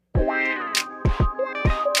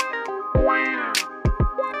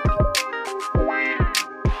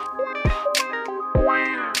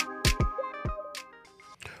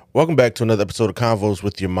Welcome back to another episode of Convos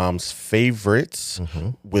with your mom's favorites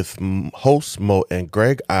with hosts Mo and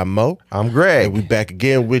Greg. I'm Mo. I'm Greg. And we back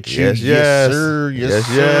again with you. Yes. Sir. Yes,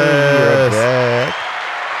 Sir. yes.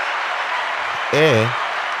 We're back.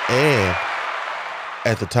 And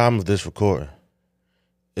at the time of this recording,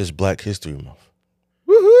 it's Black History Month.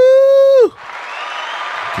 Woohoo!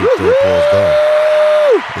 Keep the applause going.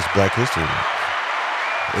 It's Black History Month.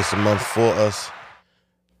 It's a month for us,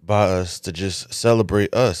 by us, to just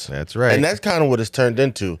celebrate us. That's right. And that's kind of what it's turned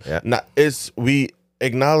into. Yeah. We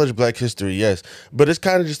acknowledge Black history, yes, but it's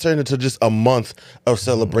kind of just turned into just a month of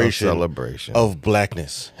celebration, of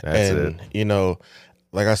blackness. That's and, you know,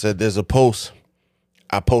 like I said, there's a post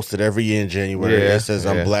I posted every year in January. Yeah, It says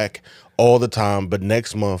I'm black all the time, but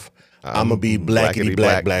next month I'm gonna be blackity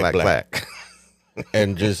black.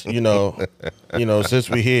 And just, you know, since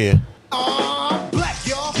we're here. Black,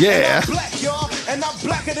 y'all. Yeah. And I'm black, y'all. And I'm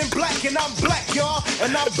blacker than black, and I'm black, y'all.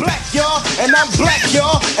 And I'm black, y'all. And I'm black,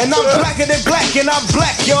 y'all. And I'm blacker than black, and I'm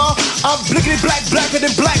black, y'all. I'm blickety black, blacker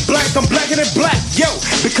than black. I'm blacker than black, yo.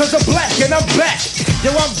 Because I'm black and I'm black.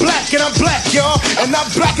 Yo, I'm black and I'm black, y'all. And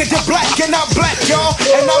I'm blacker than black, and I'm black, y'all.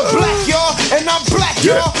 And I'm black, y'all. And I'm black,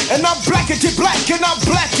 y'all. And I'm blacker than black, and I'm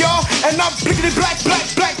black, y'all. And I'm blickety black,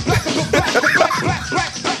 black, y'all.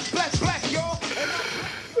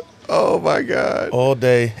 Oh my God. All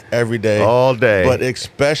day, every day. All day. But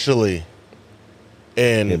especially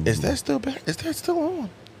is that still back? Is that still on?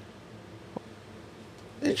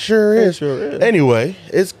 It sure is. It sure is. Anyway,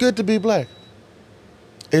 it's good to be black.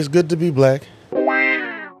 It's good to be black.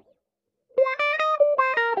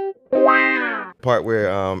 Part where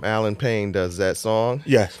Alan Payne does that song.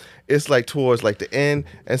 Yes. It's like towards like the end,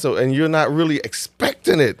 and you're not really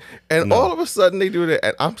expecting it, and all of a sudden they do that,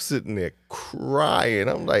 and I'm sitting there crying.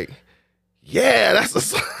 I'm like, yeah, that's the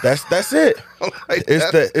song. That's it. Like,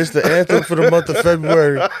 It's the anthem for the month of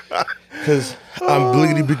February. Cause I'm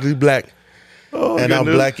bliggity black. Oh, and goodness. I'm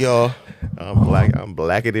black, y'all. I'm black. I'm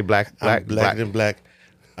blackity black. I'm black than black.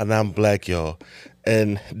 And I'm black, y'all.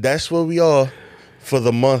 And that's where we are for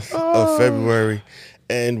the month of February.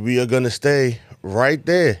 And we are gonna stay right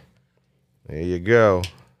there. There you go.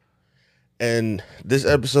 And this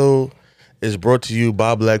episode is brought to you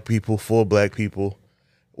by black people for black people.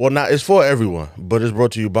 Well, it's for everyone, but it's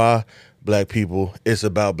brought to you by black people. It's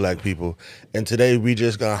about black people. And today we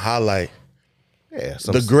just gonna highlight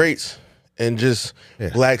the greats and just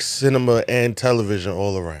black cinema and television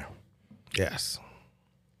all around. Yes.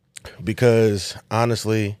 Because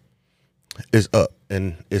honestly, it's up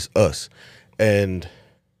and it's us. And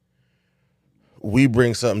we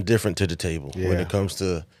bring something different to the table when it comes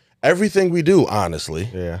to everything we do, honestly.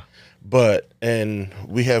 Yeah. And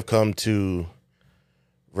we have come to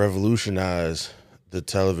revolutionize the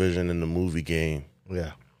television and the movie game.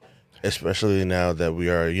 Yeah. Especially now that we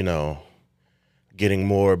are, getting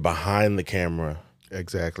more behind the camera.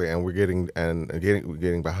 Exactly. And we're getting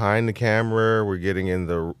behind the camera, we're getting in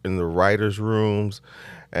the writers' rooms,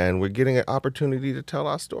 and we're getting an opportunity to tell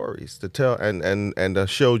our stories, to tell and to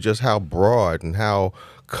show just how broad and how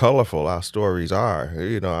colorful our stories are.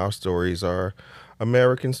 Our stories are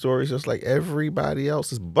American stories just like everybody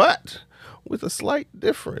else's, but with a slight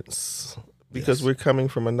difference because we're coming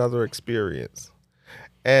from another experience.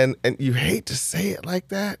 And you hate to say it like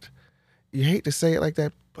that. You hate to say it like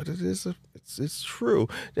that, but it's true.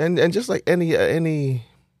 And just like any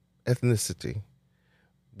ethnicity,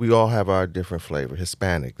 we all have our different flavor.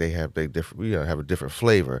 Hispanic, we have a different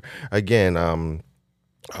flavor. Again,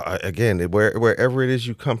 wherever it is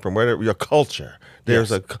you come from, wherever your culture,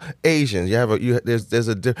 there's Asians. There's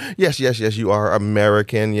a yes. You are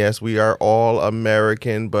American. Yes, we are all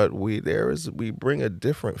American, but we bring a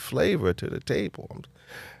different flavor to the table. I'm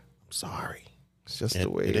sorry, it's just the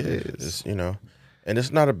way it is. It's, and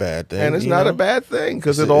it's not a bad thing. And it's not a bad thing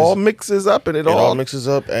because it all mixes up and it all mixes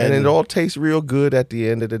up and it all tastes real good at the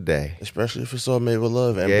end of the day. Especially if it's all made with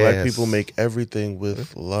love. And black people make everything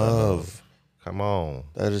with love. Come on.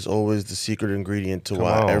 That is always the secret ingredient to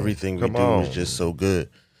why everything we do is just so good.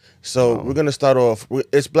 So we're going to start off,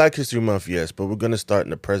 it's Black History Month, yes, but we're going to start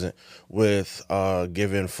in the present with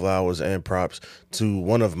giving flowers and props to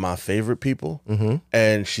one of my favorite people. Mm-hmm.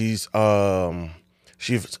 And she's a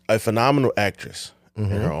phenomenal actress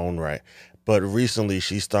in her own right. But recently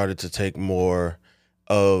she started to take more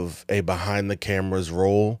of a behind the cameras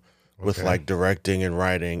role with like directing and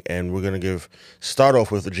writing. And we're going to start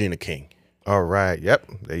off with Regina King. All right. Yep.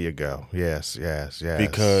 There you go. Yes.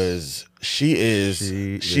 Because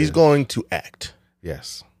she's going to act.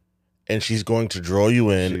 Yes. And she's going to draw you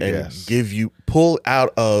in and pull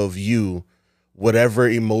out of you whatever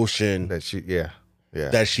emotion that she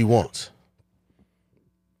that she wants.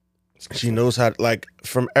 She knows how to, like,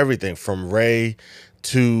 from everything from Ray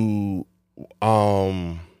to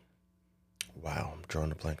wow, I'm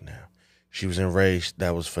drawing a blank now. She was in Ray,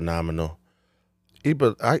 that was phenomenal.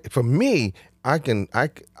 But for me, I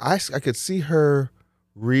could see her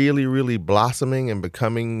really, really blossoming and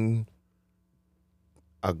becoming.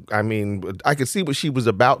 I could see what she was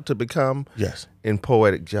about to become. Yes. In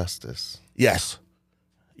Poetic Justice. Yes.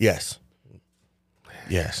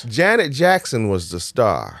 Janet Jackson was the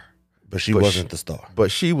star, but she wasn't the star.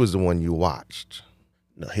 But she was the one you watched.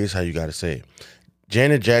 No, here's how you got to say it.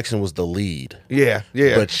 Janet Jackson was the lead. Yeah.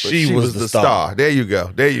 But she was the star. There you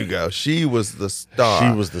go. She was the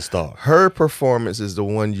star. Her performance is the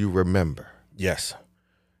one you remember. Yes,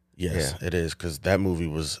 it is, because that movie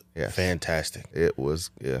was fantastic. It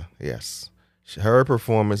was, yes. Her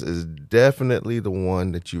performance is definitely the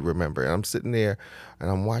one that you remember. And I'm sitting there and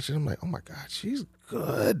I'm watching. I'm like, oh my God, she's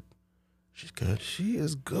good. She's good. She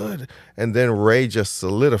is good. And then Ray just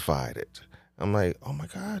solidified it. I'm like, oh my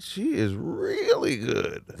God, she is really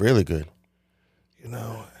good. Really good. You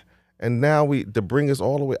know, and now to bring us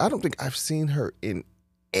all the way, I don't think I've seen her in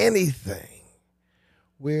anything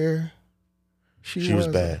where she was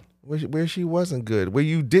bad. Where she wasn't good, where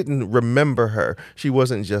you didn't remember her. She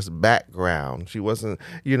wasn't just background. She wasn't,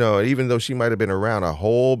 even though she might have been around a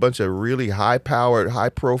whole bunch of really high-powered,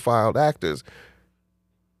 high-profiled actors,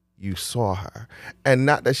 you saw her. And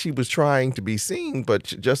not that she was trying to be seen, but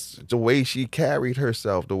just the way she carried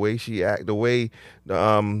herself, the way she acted, the way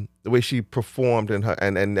she performed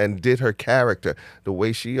and did her character, the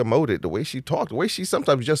way she emoted, the way she talked, the way she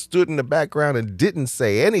sometimes just stood in the background and didn't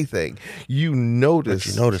say anything. You noticed.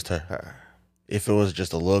 But you noticed her. If it was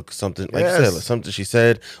just a look, something like you said, like something she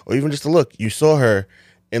said, or even just a look, you saw her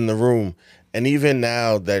in the room. And even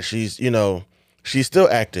now that she's still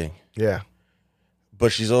acting. Yeah.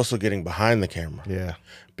 But she's also getting behind the camera. Yeah.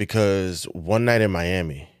 Because One Night in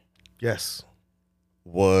Miami. Yes.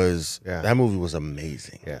 That movie was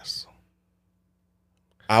amazing. Yes.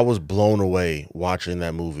 I was blown away watching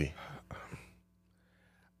that movie.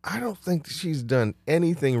 I don't think she's done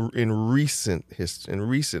anything in recent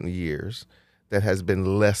years that has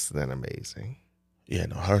been less than amazing. Yeah,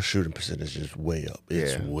 no, her shooting percentage is way up.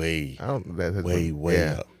 It's way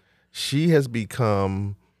up. She has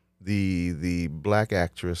become the black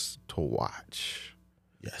actress to watch.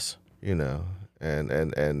 Yes.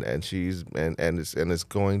 And she's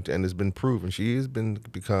it's been proven she has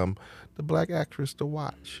become the black actress to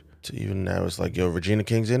watch. So even now it's like, yo, Regina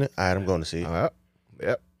King's in it. All right, I'm going to see it.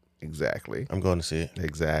 Yep. Exactly. I'm going to see it.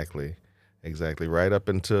 Exactly. Right up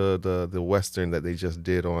into the Western that they just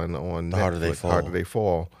did on Netflix, Heart of They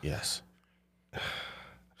Fall. Yes.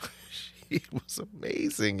 She was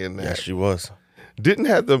amazing in that. Yes, she was. Didn't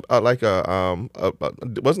have the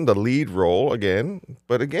wasn't the lead role again,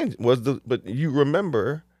 but you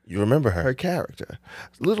remember her character,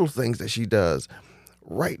 little things that she does,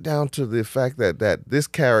 right down to the fact that this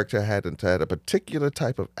character had a particular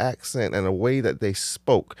type of accent and a way that they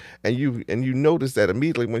spoke, and you noticed that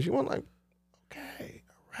immediately when she went like, okay,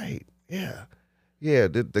 right, yeah,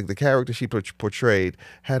 the character she portrayed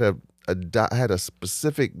had a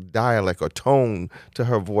specific dialect or tone to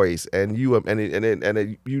her voice, and you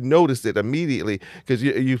noticed it immediately, because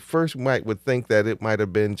you first would think that it might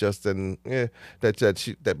have been just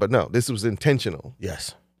but no, this was intentional.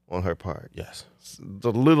 Yes, on her part. Yes,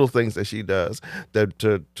 the little things that she does that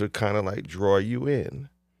to kind of like draw you in,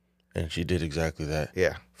 and she did exactly that.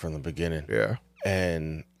 Yeah, from the beginning. Yeah,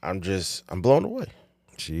 and I'm blown away.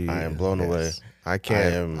 I am blown away. I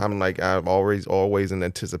can't. I'm always in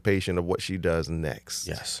anticipation of what she does next.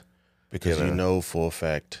 Yes, because you know for a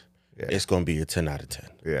fact it's going to be a 10 out of 10.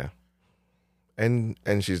 Yeah, and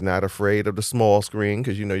she's not afraid of the small screen,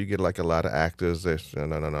 because you get like a lot of actors that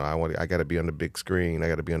no. I got to be on the big screen. I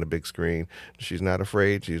got to be on the big screen. She's not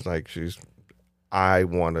afraid. I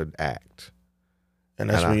want to act. And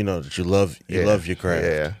that's when you know that you love your craft.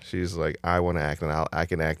 Yeah, she's like, I want to act, and I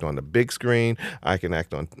can act on the big screen. I can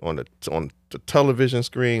act on the television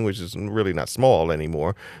screen, which is really not small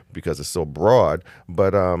anymore because it's so broad.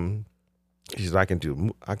 But she's like, I can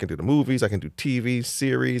do the movies. I can do TV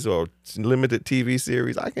series or limited TV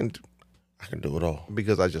series. I can do it all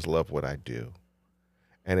because I just love what I do,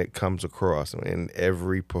 and it comes across in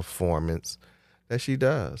every performance that she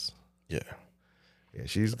does. Yeah. Yeah,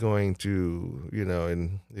 she's going to,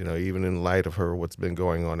 even in light of what's been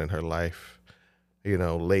going on in her life,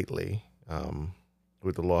 lately,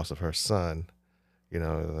 with the loss of her son,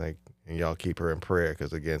 and y'all keep her in prayer,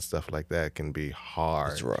 because again, stuff like that can be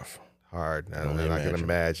hard. It's rough. Hard. I can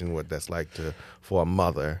imagine what that's like for a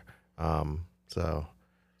mother. But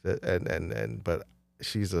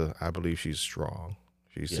I believe she's strong.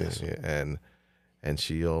 She's Yes. and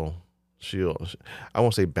she'll I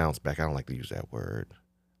won't say bounce back. I don't like to use that word.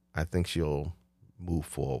 I think she'll move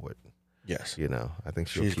forward. Yes. I think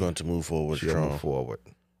she's going to move forward strong. Move forward.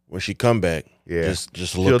 When she come back,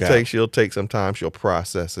 just look out. She'll take some time. She'll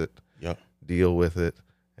process it. Yep. Deal with it.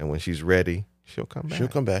 And when she's ready, she'll come back. She'll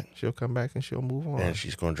come back. She'll come back and she'll move on. And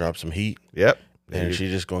she's going to drop some heat. Yep. And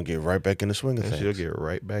she's just going to get right back in the swing of things. She'll get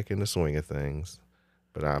right back in the swing of things.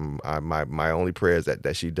 But my only prayer is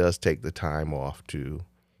that she does take the time off to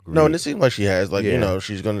grieve. No, and it seems like she has. Like,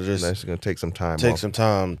 she's going to just... She's going to take some time Take off. some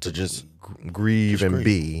time to just... Grieve and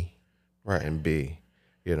be. Right. And be,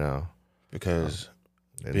 Because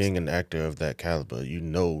being an actor of that caliber,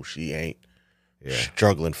 she ain't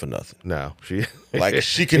struggling for nothing. No, she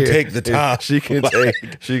can take the time. She can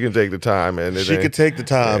take the time, and she can take the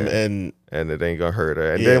time, and it ain't gonna hurt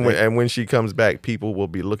her. And then when she comes back, people will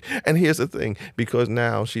be looking. And here's the thing, because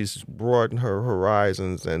now she's broadened her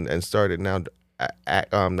horizons and started now.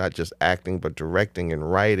 Not just acting, but directing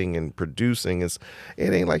and writing and producing. It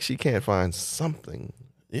ain't like she can't find something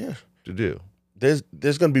to do. There's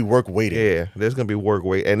going to be work waiting. Yeah, there's going to be work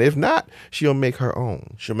waiting. And if not, she'll make her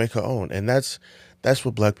own. She'll make her own. And that's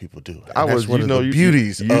what black people do. And that's one of the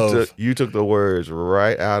beauties you took the words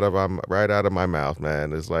right out of my mouth,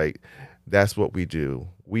 man. It's like, that's what we do.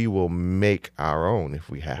 We will make our own if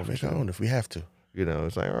we have to. Make our own if we have to.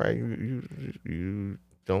 It's like, all right, you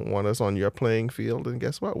don't want us on your playing field, and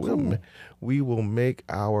guess what? We will make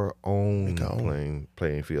our own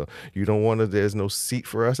playing field. You don't want to, there's no seat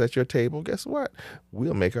for us at your table. Guess what?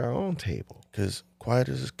 We'll make our own table. Because quiet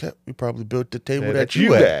as it's kept, we probably built the table that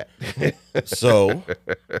you at. So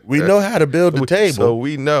we know how to build the table. So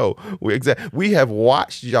we know. We have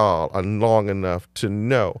watched y'all long enough to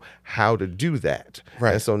know how to do that.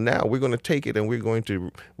 Right. And so now we're going to take it and we're going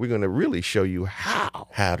to really show you how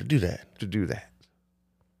to do that. To do that.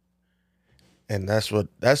 And that's what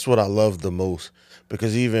I love the most,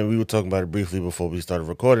 because even we were talking about it briefly before we started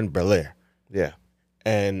recording, Bel-Air. Yeah.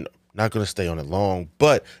 And not going to stay on it long,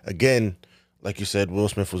 but again, like you said, Will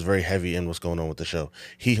Smith was very heavy in what's going on with the show.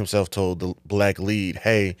 He himself told the black lead,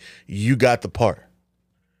 "Hey, you got the part."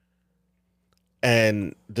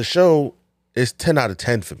 And the show is 10 out of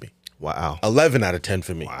 10 for me. Wow. 11 out of 10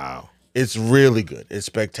 for me. Wow. It's really good. It's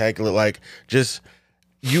spectacular. Like, just,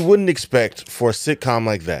 you wouldn't expect for a sitcom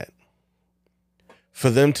like that for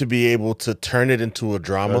them to be able to turn it into a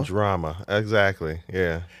drama. A drama, exactly,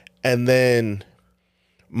 yeah. And then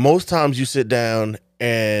most times you sit down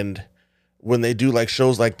and when they do like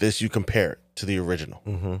shows like this, you compare it to the original.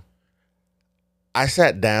 Mm-hmm. I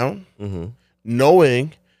sat down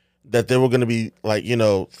knowing that there were going to be like,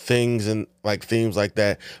 things and like themes like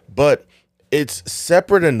that, but it's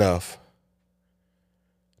separate enough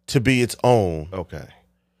to be its own. Okay.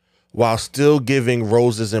 While still giving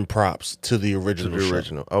roses and props to the original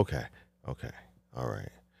show. Okay. All right.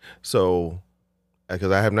 So,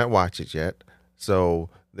 because I have not watched it yet. So,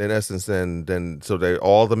 in essence, so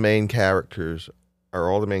all the main characters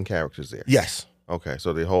there? Yes. Okay.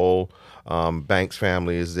 So the whole Banks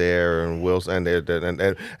family is there, and Wilson, and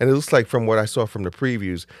it looks like from what I saw from the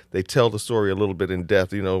previews, they tell the story a little bit in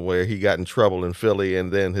depth. Where he got in trouble in Philly,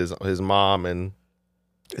 and then his mom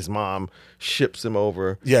ships him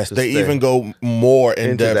over. Yes, they even go more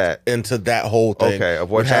in depth into that whole thing. Okay, of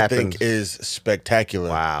what happened. I think is spectacular.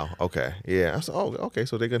 Wow. Okay. Yeah. So, okay.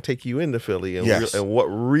 So they're gonna take you into Philly and and what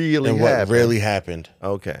really happened.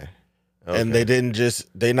 Okay. And they didn't just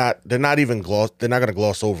they're not gonna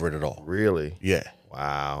gloss over it at all. Really? Yeah.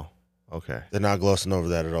 Wow. Okay. They're not glossing over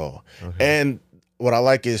that at all. Okay. And what I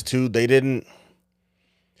like is too, they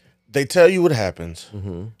tell you what happens,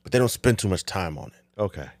 but they don't spend too much time on it.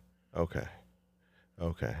 Okay.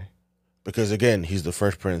 Because again, he's the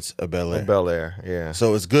Fresh Prince of Bel-Air. Bel-Air, yeah.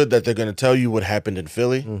 So it's good that they're going to tell you what happened in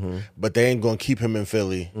Philly, but they ain't going to keep him in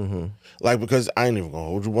Philly. Like, because I ain't even going to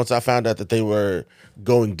hold you. Once I found out that they were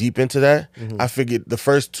going deep into that, I figured the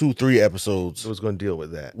first 2-3 episodes was going to deal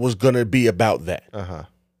with that. Was going to be about that. Uh-huh.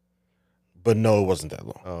 But no, it wasn't that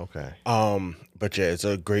long. Oh, okay. But yeah, it's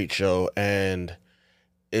a great show, and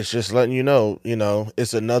it's just letting you know,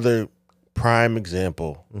 it's another prime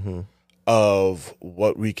example of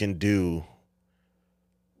what we can do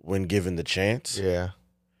when given the chance. Yeah.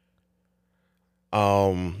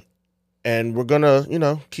 And we're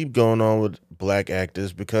gonna, keep going on with black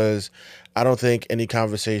actors, because I don't think any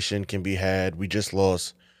conversation can be had. We just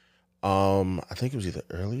lost, I think it was either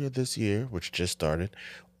earlier this year, which just started,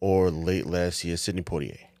 or late last year, Sidney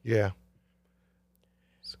Poitier. Yeah.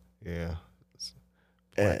 Yeah.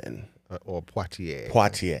 And or Poitier.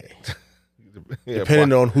 Poitier.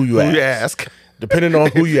 Depending on who you ask. Depending on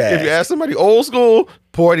who you ask. If you ask somebody old school,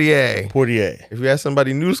 Portier. Portier. If you ask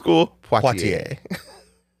somebody new school, Poitier.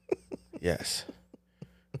 Yes.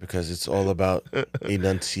 Because it's all about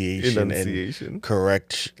enunciation. And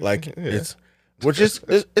correct. Like it's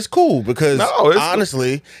cool because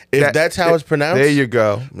honestly, if that's how it's pronounced, there you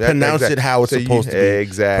go. Pronounce it how it's supposed to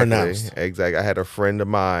be pronounced. Exactly. I had a friend of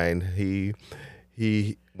mine. He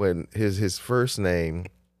when his first name,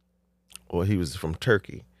 well, he was from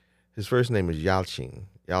Turkey. His first name is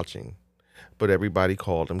Yalçın, but everybody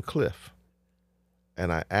called him Cliff.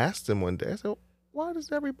 And I asked him one day, I said, why does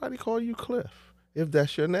everybody call you Cliff if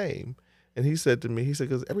that's your name? And he said to me,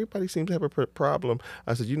 because everybody seems to have a problem.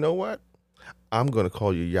 I said, you know what? I'm going to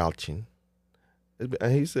call you Yalçın.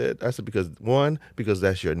 And he said, because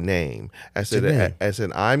that's your name. I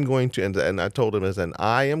said, I'm going to, and I told him,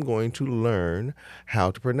 I am going to learn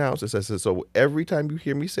how to pronounce this. I said, so every time you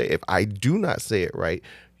hear me say, if I do not say it right,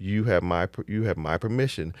 you have my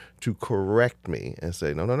permission to correct me and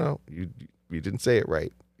say, no, you didn't say it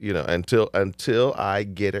right, until I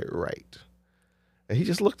get it right. And he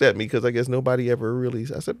just looked at me because I guess nobody ever really.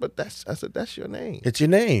 I said, that's your name. It's your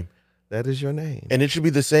name. That is your name. And it should be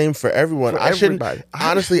the same for everyone. I shouldn't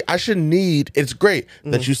need, it's great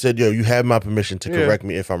that you said, you have my permission to correct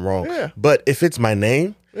me if I'm wrong. Yeah. But if it's my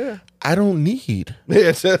name, I don't need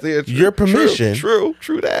your permission. True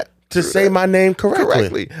that. To say my name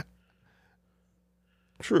correctly.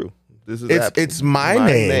 True. It's my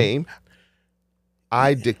name.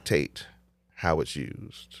 I dictate how it's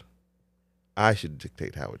used. I should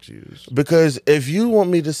dictate how it's used. Because if you want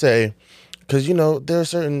me to say, because there are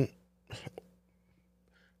certain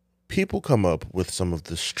people come up with some of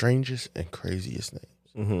the strangest and craziest names.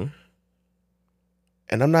 Mm-hmm.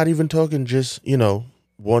 And I'm not even talking just,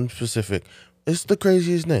 one specific. It's the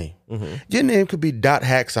craziest name. Mm-hmm. Your name could be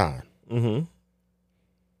 .Haxon. Mm-hmm.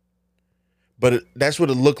 But that's what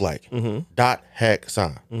it looked like. Mm-hmm.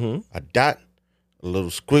 .Haxon. Mm-hmm. A dot, a little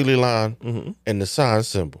squiggly line, mm-hmm. and the sign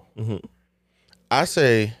symbol. Mm-hmm. I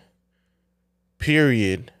say,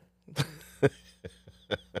 period,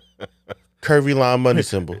 curvy line money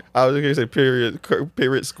symbol. I was going to say period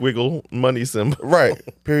squiggle money symbol. Right.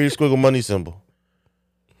 Period squiggle money symbol.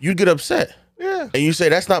 You get upset. Yeah. And you say,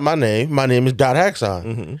 that's not my name. My name is .Haxon.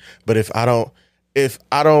 Mm-hmm. But if I don't,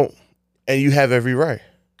 and you have every right.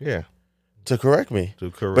 Yeah. To correct me.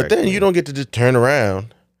 But then you don't get to just turn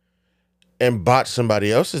around and botch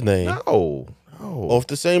somebody else's name. No. Off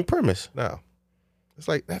the same premise. No. It's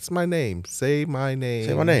like, that's my name. Say my name.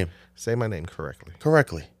 Say my name. Say my name correctly.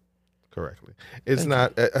 Correctly. It's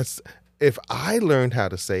not, if I learned how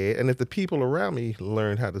to say it, and if the people around me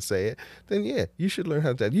learned how to say it, then yeah, you should learn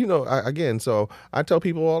how to. So I tell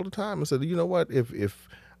people all the time, I said, you know what, if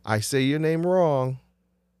I say your name wrong,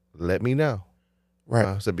 let me know.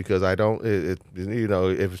 Right. Because I don't,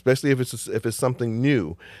 especially if it's something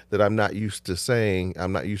new that I'm not used to saying,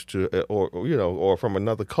 I'm not used to, or from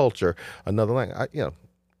another culture, another language,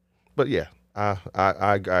 but yeah.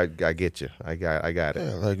 I get you. I got it.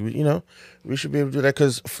 Yeah, like we should be able to do that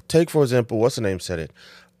because take for example, what's the name said it?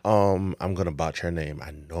 I'm gonna botch her name.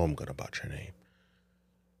 I know I'm gonna botch her name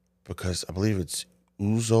because I believe it's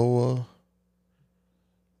Uzoa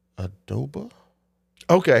Adoba.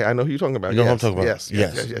 Okay, I know who you're talking about. You know what I'm talking about?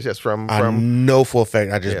 Yes. From I know for a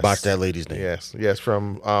fact I just botched that lady's name. Yes.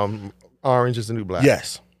 From Orange Is the New Black.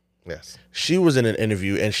 Yes. She was in an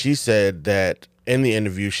interview and she said that. In the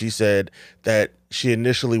interview, she said that she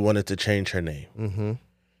initially wanted to change her name. Mm-hmm.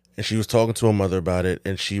 And she was talking to her mother about it,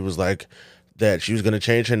 and she was like that she was going to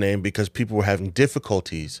change her name because people were having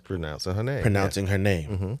difficulties pronouncing her name.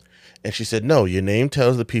 Mm-hmm. And she said, no, your name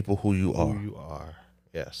tells the people who you are.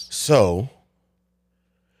 Yes. So,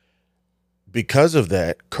 because of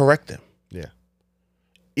that, correct them. Yeah.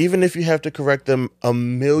 Even if you have to correct them a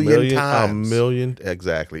million times.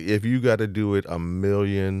 Exactly. If you got to do it a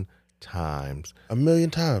million times.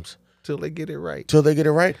 Till they get it right.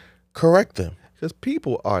 Correct them. Because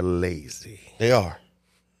people are lazy. They are.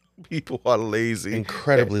 People are lazy.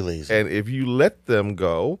 Incredibly lazy. And if you let them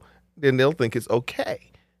go, then they'll think it's okay.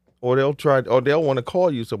 Or they'll want to call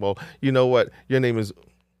you. So, well, you know what? Your name is,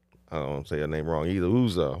 I don't want to say your name wrong either,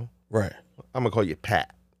 Uzo. Right. I'm going to call you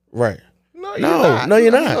Pat. Right. No, you're not. No,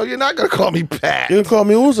 you're not. No, you're not going to call me Pat. You're going to call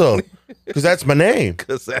me Uzo. Because that's my name.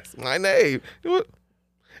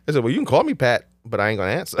 I said, well, you can call me Pat, but I ain't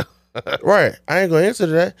going to answer. Right. I ain't going to answer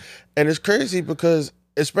to that. And it's crazy because,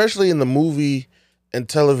 especially in the movie and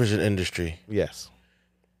television industry, yes,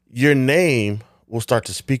 your name will start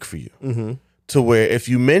to speak for you. Mm-hmm. To where if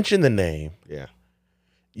you mention the name,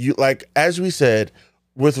 you like, as we said,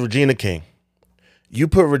 with Regina King, you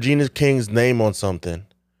put Regina King's name on something,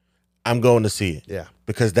 I'm going to see it. Yeah.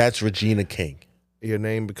 Because that's Regina King. Your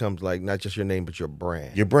name becomes like not just your name, but your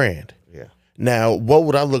brand. Your brand. Yeah. Now, what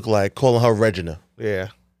would I look like calling her Regina? Yeah.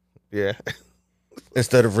 Yeah.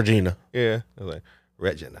 Instead of Regina. Yeah. I was like,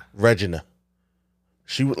 Regina. Regina.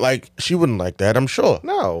 She wouldn't like that, I'm sure.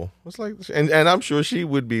 No. It's like, and I'm sure she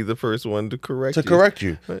would be the first one to correct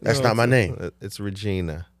you. That's not my name. It's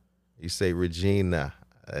Regina. You say Regina.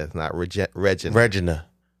 It's not Regina. Regina.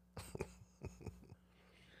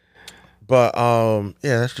 But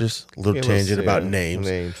yeah, that's just a little tangent about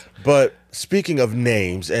names. But speaking of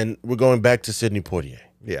names, and we're going back to Sidney Poitier.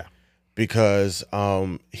 Yeah. Because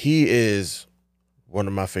he is one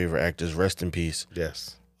of my favorite actors. Rest in peace.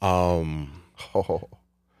 Yes.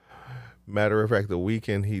 Matter of fact, the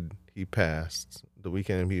weekend he passed. The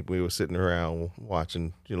weekend we were sitting around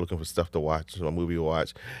watching, looking for stuff to watch, a movie to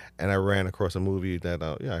watch, and I ran across a movie that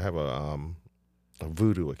I have a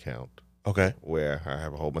Vudu account. Okay. Where I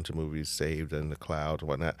have a whole bunch of movies saved in the cloud and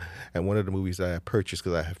whatnot. And one of the movies that I purchased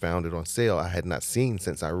because I had found it on sale, I had not seen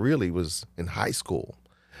since I really was in high school.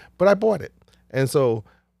 But I bought it. And so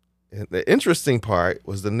the interesting part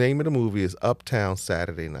was the name of the movie is Uptown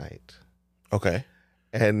Saturday Night. Okay.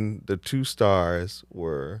 And the two stars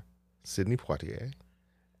were Sidney Poitier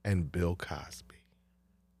and Bill Cosby.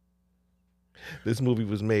 This movie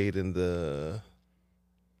was made in the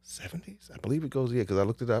 70s, I believe it goes, because I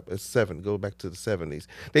looked it up. It's go back to the 70s.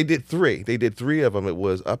 They did three of them. It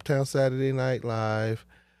was Uptown Saturday Night Live.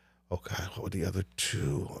 Oh God, what were the other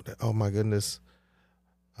two? Oh my goodness,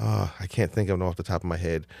 I can't think of them off the top of my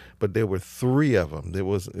head. But there were three of them. There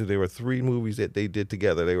were three movies that they did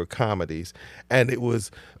together. They were comedies, and it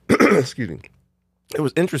was, excuse me. It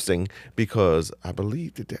was interesting because I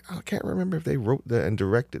believe that I can't remember if they wrote and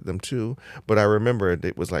directed them too, but I remember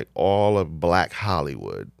it was like all of Black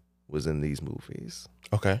Hollywood was in these movies.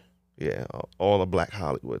 Okay. Yeah, all of Black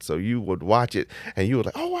Hollywood. So you would watch it and you were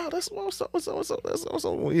like, oh wow, that's so,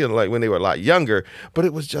 like when they were a lot younger. But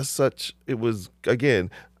it was just it was, again,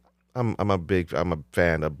 I'm a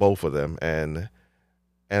fan of both of them, and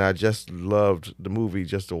I just loved the movie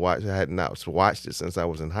just to watch. I had not watched it since I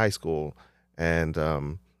was in high school. And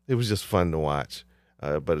it was just fun to watch.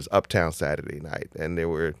 But it's Uptown Saturday Night. And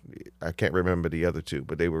I can't remember the other two,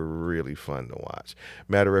 but they were really fun to watch.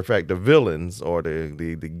 Matter of fact, the villains or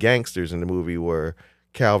the gangsters in the movie were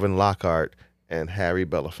Calvin Lockhart and Harry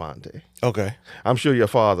Belafonte. Okay. I'm sure your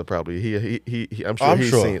father probably, I'm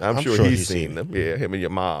sure he's seen them. Yeah, him and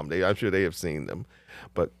your mom. I'm sure they have seen them.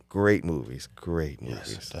 But great movies.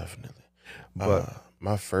 Yes, definitely. But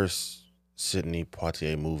my first Sidney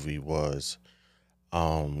Poitier movie was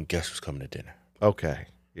Guess Who's Coming to Dinner. Okay.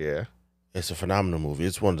 Yeah. It's a phenomenal movie.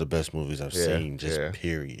 It's one of the best movies I've seen,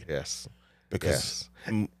 period. Yes. Because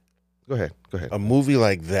Go ahead. A movie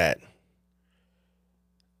like that,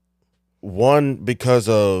 one, because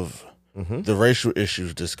of the racial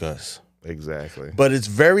issues discussed. Exactly. But it's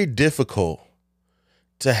very difficult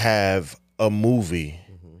to have a movie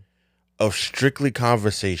of strictly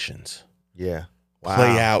conversations. Yeah.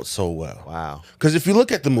 Play out so well. Wow. Because if you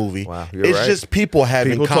look at the movie, it's just people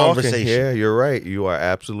having conversation. Yeah, you're right. You are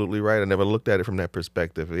absolutely right. I never looked at it from that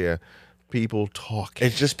perspective. Yeah. People talking.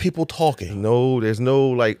 It's just people talking. No, there's no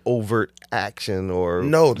like overt action or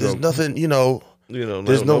there's nothing,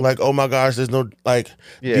 there's no like, oh my gosh, there's no like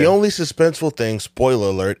the only suspenseful thing, spoiler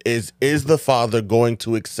alert, is the father going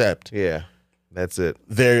to accept that's it.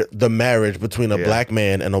 The marriage between a black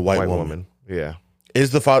man and a white woman. Yeah.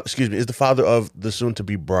 Is the father of the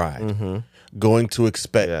soon-to-be bride going to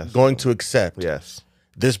accept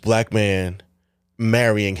this black man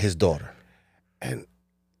marrying his daughter? And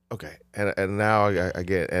okay, and now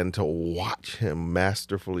again, and to watch him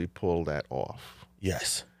masterfully pull that off.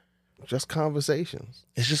 Yes, just conversations.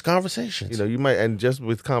 It's just conversations. You might, and just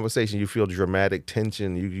with conversation, you feel dramatic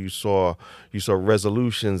tension. You saw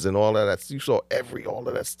resolutions and all of that. You saw all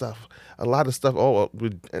of that stuff. A lot of stuff.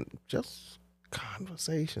 And just.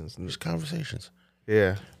 Conversations. Just conversations.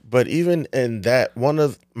 Yeah. But even in that, one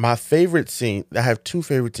of my favorite scenes, I have two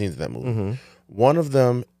favorite scenes in that movie. One of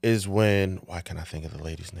them is when, why can't I think of the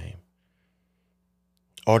lady's name?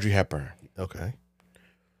 Audrey Hepburn. Okay.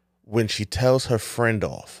 When she tells her friend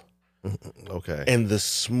off. Okay. In the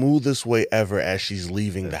smoothest way ever as she's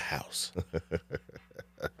leaving the house.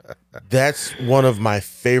 That's one of my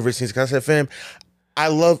favorite scenes. Because I said, fam,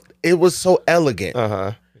 it was so elegant.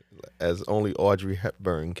 As only Audrey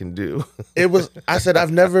Hepburn can do. I said, I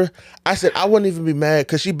wouldn't even be mad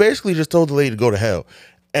because she basically just told the lady to go to hell.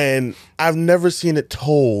 And I've never seen it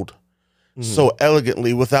told so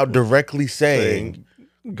elegantly without directly saying,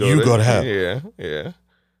 go to hell. Yeah, yeah.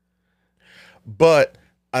 But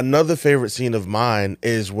Another favorite scene of mine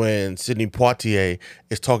is when Sidney Poitier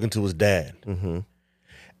is talking to his dad. Mm-hmm.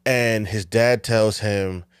 And his dad tells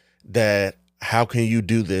him that, how can you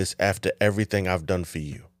do this after everything I've done for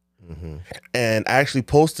you? Mm-hmm. And I actually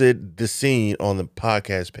posted the scene on the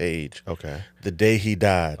podcast page. Okay. The day he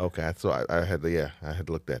died. Okay. So I had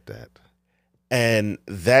looked at that. And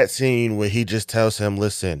that scene where he just tells him,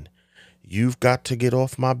 listen, you've got to get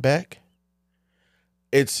off my back.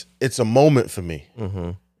 It's a moment for me.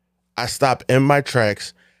 Mm-hmm. I stop in my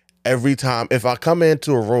tracks every time. If I come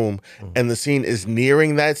into a room and the scene is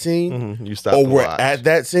nearing that scene, you stop or to we're watch. at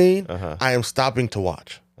that scene, Uh-huh. I am stopping to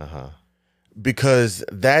watch. Uh-huh. Because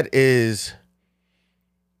that is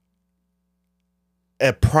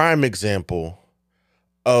a prime example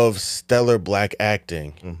of stellar black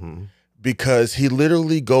acting. Mm-hmm. Because he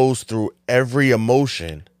literally goes through every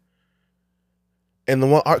emotion. And the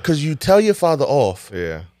one, because you tell your father off.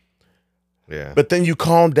 Yeah. Yeah. But then you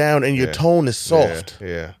calm down and your tone is soft.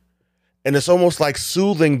 Yeah. And it's almost like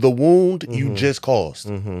soothing the wound you just caused.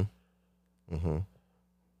 Mm-hmm. Mm-hmm.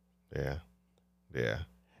 Yeah. Yeah.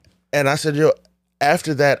 And I said, yo,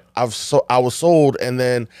 after that, I was sold. And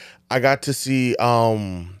then I got to see,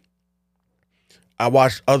 I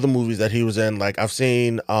watched other movies that he was in. Like I've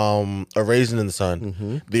seen A Raisin in the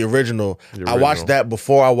Sun, the original. I watched that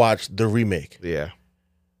before I watched the remake. Yeah.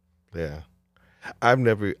 Yeah. I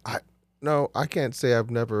can't say I've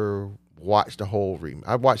never watched the whole remake.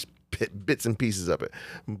 I've watched bits and pieces of it,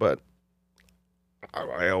 but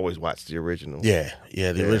I always watched the original. Yeah.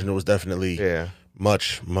 The original was definitely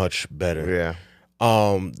much, much better. Yeah.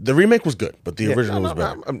 The remake was good, but the original was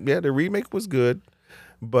better. The remake was good,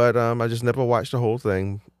 but I just never watched the whole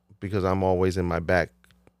thing because I'm always in the back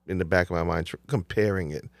of my mind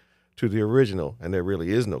comparing it to the original, and there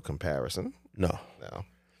really is no comparison. No.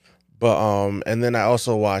 But and then I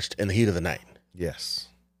also watched In the Heat of the Night. Yes.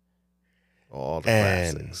 All the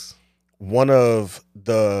classics. One of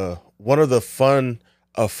the fun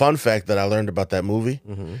fact that I learned about that movie.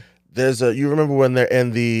 There's you remember when they're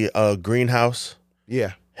in the greenhouse?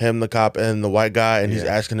 Yeah. Him, the cop, and the white guy, and he's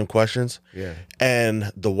asking him questions. Yeah.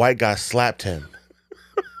 And the white guy slapped him.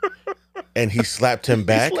 And he slapped him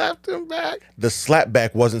back. He slapped him back. The slap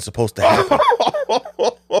back wasn't supposed to happen.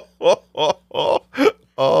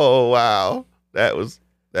 Oh wow. Then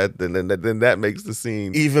that makes the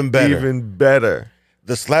scene even better. Even better.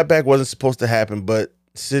 The slapback wasn't supposed to happen, but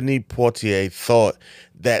Sidney Poitier thought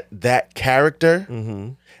that character,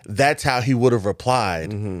 that's how he would have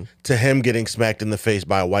replied to him getting smacked in the face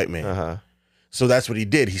by a white man. So that's what he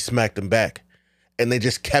did. He smacked him back, and they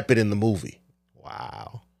just kept it in the movie.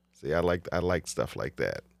 Wow. See, I like stuff like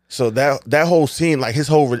that. So that whole scene, like his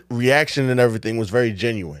whole reaction and everything, was very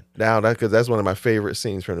genuine. Now, because that's one of my favorite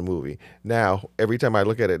scenes from the movie. Now, every time I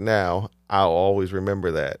look at it now, I'll always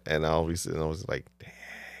remember that, and I was like, "Dang,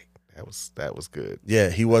 that was good." Yeah,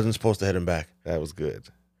 he wasn't supposed to hit him back. That was good.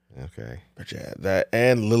 Okay. But yeah, that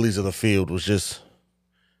and Lilies of the Field was just,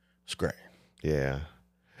 it's great. Yeah,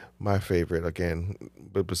 my favorite again,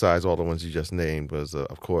 but besides all the ones you just named, was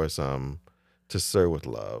of course To Sir with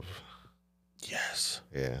Love. Yes.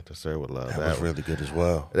 Yeah, To Sir with Love. That was really good as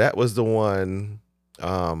well. That was the one.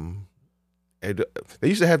 They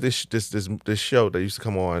used to have this show that used to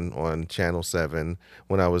come on Channel 7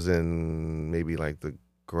 when I was in maybe like the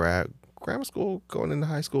grammar school, going into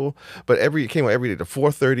high school. But it came out every day. The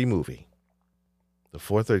 4:30 movie. The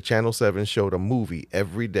 4:30 Channel 7 showed a movie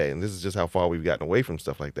every day, and this is just how far we've gotten away from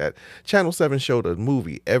stuff like that. Channel 7 showed a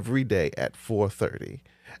movie every day at 4:30.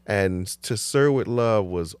 And To Sir with Love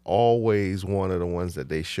was always one of the ones that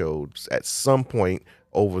they showed at some point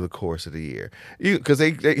over the course of the year. Because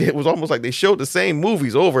it was almost like they showed the same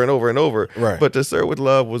movies over and over and over. Right. But To Sir with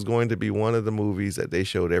Love was going to be one of the movies that they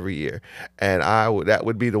showed every year. And that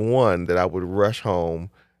would be the one that I would rush home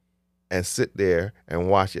and sit there and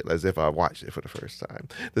watch it as if I watched it for the first time.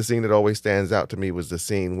 The scene that always stands out to me was the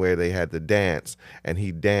scene where they had the dance, and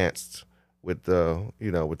he danced with the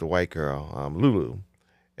white girl, Lulu.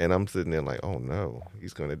 And I'm sitting there like, oh no,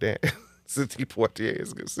 he's gonna dance. Sidney Poitier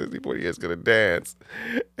is gonna dance,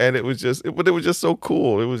 and it was just so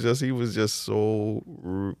cool. He was just so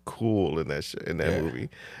cool in that movie,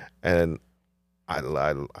 and I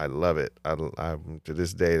love it. I to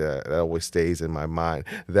this day that always stays in my mind.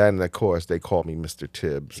 Then of course they call me Mr.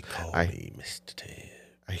 Tibbs. They call me Mr. Tibbs.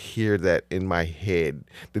 I hear that in my head.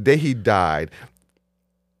 The day he died,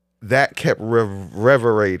 that kept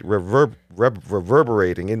reverberating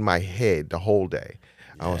in my head the whole day.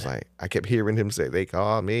 Yeah. I was like, I kept hearing him say, "They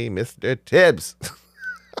call me Mr. Tibbs."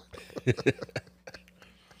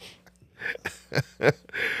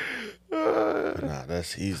 Nah,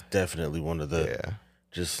 he's definitely one of the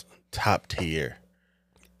just top tier.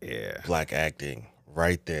 Yeah. Black acting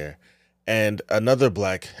right there. And another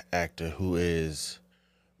black actor who is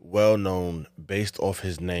well known based off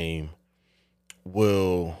his name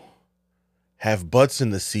will have butts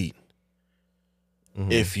in the seat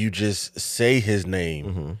if you just say his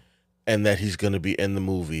name and that he's going to be in the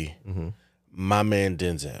movie. My man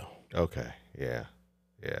Denzel. Okay. Yeah.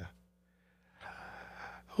 Yeah.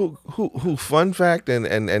 Who fun fact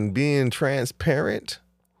and being transparent,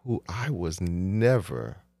 who I was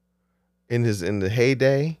never in the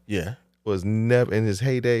heyday. Yeah. Was never in his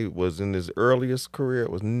heyday, was in his earliest career,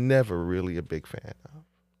 was never really a big fan of.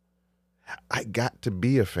 I got to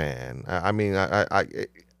be a fan. I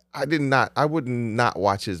would not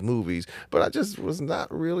watch his movies, but I just was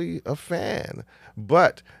not really a fan.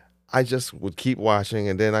 But I just would keep watching,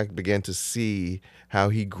 and then I began to see how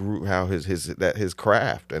he grew, how his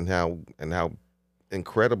craft, and how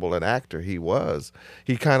incredible an actor he was.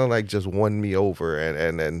 He kind of like just won me over,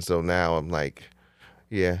 and so now I'm like,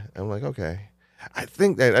 okay. I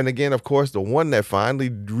think that, and again, of course, the one that finally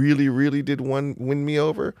really, really did win me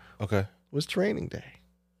over, was Training Day.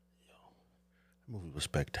 The movie was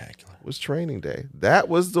spectacular. Was Training Day. That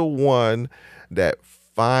was the one that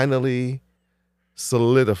finally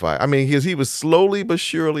solidified. I mean, he was slowly but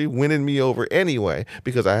surely winning me over anyway,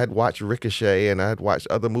 because I had watched Ricochet and I had watched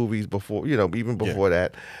other movies before, even before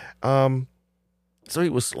that. So he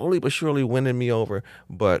was slowly but surely winning me over.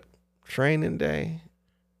 But Training Day,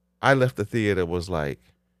 I left the theater was like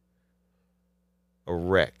a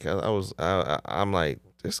wreck. I'm like,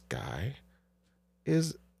 this guy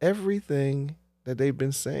is everything that they've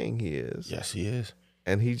been saying he is. Yes, he is.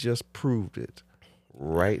 And he just proved it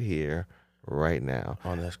right here, right now.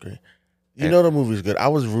 On that screen. You know the movie's good. I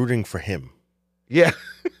was rooting for him. Yeah.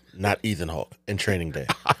 Not Ethan Hawke in Training Day.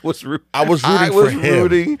 I was rooting for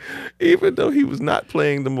him. Even though he was not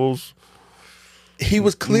playing the most... He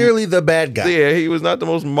was clearly the bad guy. Yeah, he was not the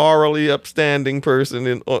most morally upstanding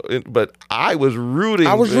person, but I was rooting.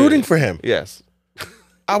 I was rooting for him. Yes.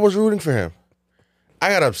 I was rooting for him. I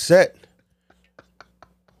got upset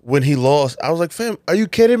when he lost. I was like, fam, are you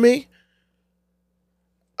kidding me?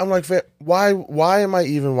 I'm like, fam, why am I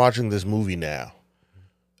even watching this movie now?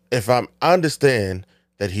 If I understand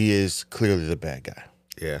that he is clearly the bad guy.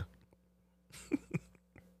 Yeah.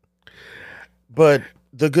 But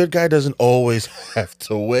the good guy doesn't always have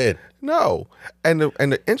to win. No. And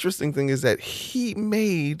the interesting thing is that he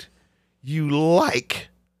made you like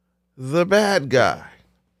the bad guy.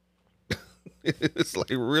 It's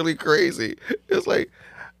like really crazy. It's like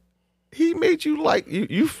he made you like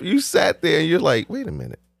you sat there and you're like, wait a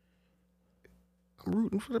minute. I'm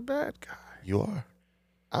rooting for the bad guy. You are.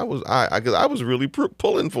 I was really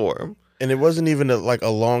pulling for him. And it wasn't even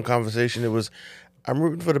a long conversation. It was, I'm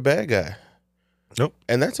rooting for the bad guy. Nope.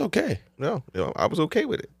 And that's okay. No, I was okay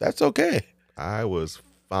with it. That's okay. I was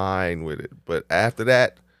fine with it. But after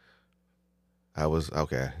that, I was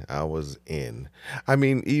in. I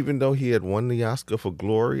mean, even though he had won the Oscar for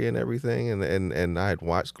Glory and everything, and I had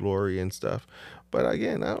watched Glory and stuff, but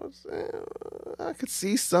again, I could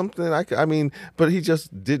see something. But he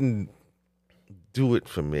just didn't do it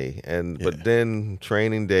for me. But then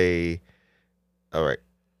Training Day, all right,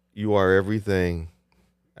 you are everything.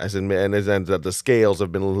 I said, man, the scales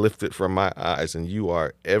have been lifted from my eyes, and you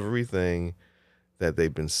are everything that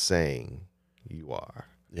they've been saying you are.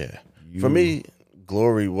 Yeah. For me,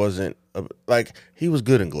 Glory wasn't he was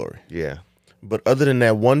good in Glory. Yeah. But other than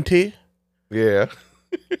that one T, yeah,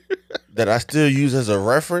 that I still use as a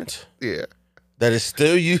reference. Yeah. That is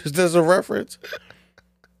still used as a reference.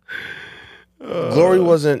 Glory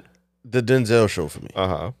wasn't the Denzel show for me.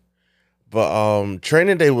 Uh-huh. But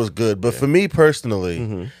Training Day was good. But for me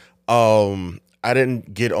personally, I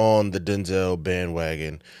didn't get on the Denzel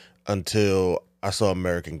bandwagon until I saw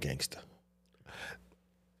American Gangster.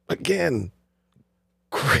 Again,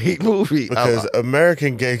 great movie. Because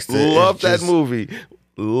American Gangster, love that movie.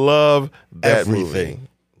 Love that everything. Movie.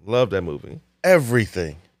 Love that movie.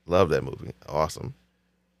 Everything. Love that movie. Awesome.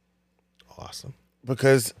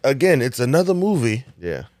 Because again, it's another movie.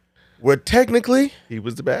 Yeah. Where technically he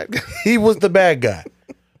was the bad guy. He was the bad guy.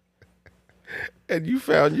 And you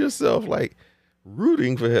found yourself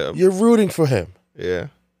rooting for him. You're rooting for him. Yeah.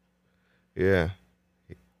 Yeah.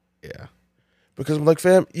 Yeah. Because I'm like,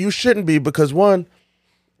 fam, you shouldn't be, because one,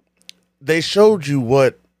 they showed you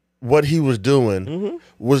what he was doing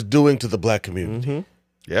to the black community.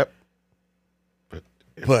 Yep.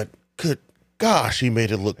 But good gosh, he made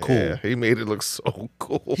it look cool. Yeah, he made it look so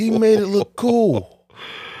cool. He made it look cool.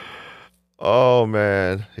 Oh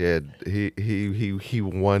man, yeah, he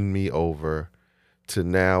won me over to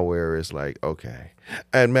now where it's like, okay.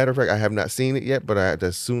 And matter of fact, I have not seen it yet, but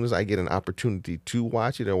as soon as I get an opportunity to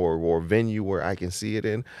watch it or venue where I can see it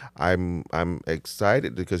in, I'm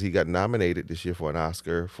excited because he got nominated this year for an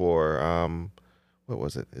Oscar for what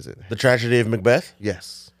was it? Is it The Tragedy of Macbeth?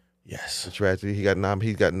 Yes. Yes. The Tragedy. He got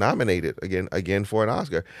nominated again for an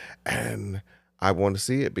Oscar. And I want to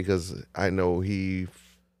see it because I know he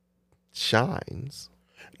shines.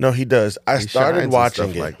 No, he does. I started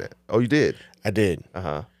watching it like that. Oh, you did? I did.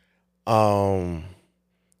 Uh-huh.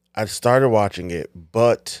 I started watching it,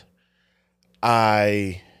 but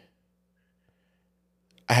I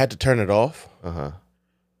had to turn it off. Uh-huh.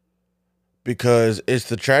 Because it's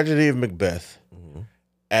The Tragedy of Macbeth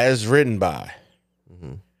as written by.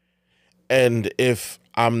 And if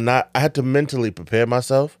I'm not, I had to mentally prepare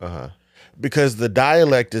myself because the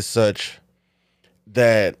dialect is such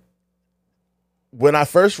that when I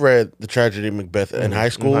first read The Tragedy of Macbeth in high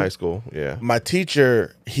school, yeah, my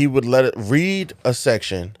teacher, he would let it read a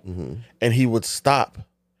section and he would stop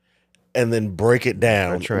and then break it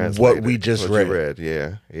down what we just read.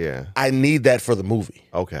 Yeah. I need that for the movie.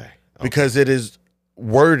 Okay. Because it is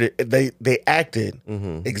worded, they acted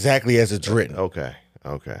exactly as it's written. Okay.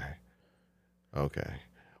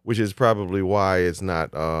 Which is probably why it's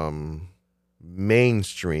not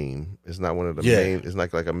mainstream. It's not one of the main. It's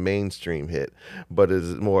not like a mainstream hit, but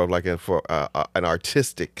it's more of like an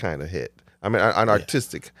artistic kind of hit. I mean, an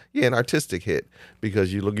artistic hit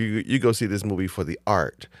because you go see this movie for the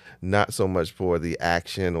art, not so much for the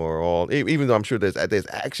action or all. Even though I'm sure there's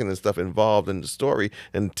action and stuff involved in the story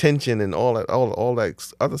and tension and all that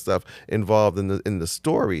other stuff involved in the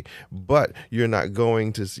story, but you're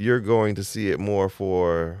going to see it more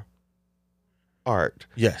for art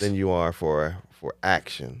than you are for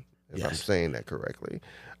action. If I'm saying that correctly.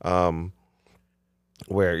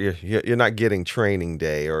 Where you're not getting Training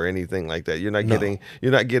Day or anything like that. You're not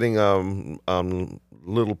getting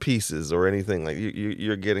little pieces or anything like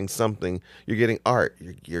you're getting something. You're getting art.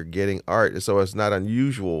 You're getting art. So it's not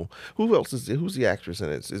unusual. Who's the actress in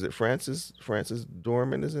it? Is it Frances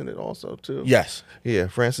Dorman is in it also too? Yes. Yeah,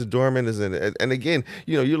 Frances Dorman is in it. And again,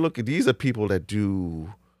 you look at these are people that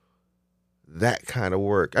do that kind of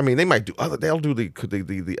work. I mean, they might do they'll do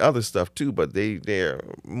the other stuff too, but they're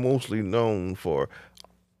mostly known for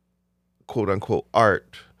quote unquote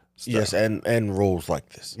art stuff. Yes, and roles like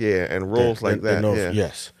this. Yeah, and roles like that.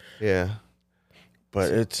 Yes. Yeah.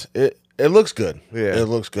 But it looks good. Yeah. It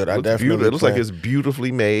looks good. It looks like it's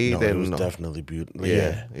beautifully made. No, it was definitely beautiful.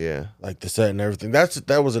 Yeah. Like the set and everything.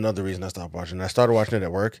 That was another reason I stopped watching. I started watching it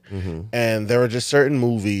at work, and there were just certain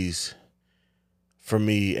movies for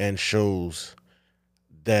me and shows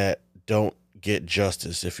that don't get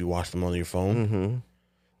justice if you watch them on your phone.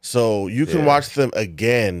 So you can watch them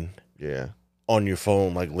again on your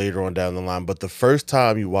phone like later on down the line, but the first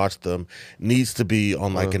time you watch them needs to be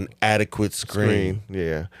on like an adequate screen.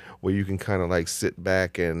 Yeah, where you can kind of like sit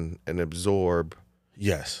back and absorb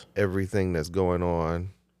everything that's going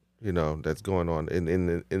on, that's going on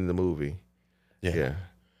in the movie. Yeah.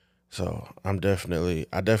 So I definitely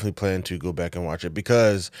plan to go back and watch it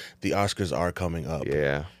because the Oscars are coming up.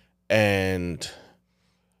 Yeah. And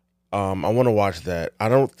I want to watch that. I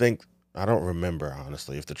don't remember,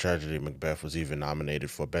 honestly, if The Tragedy of Macbeth was even nominated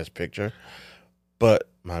for Best Picture. But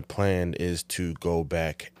my plan is to go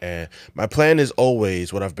back, and my plan is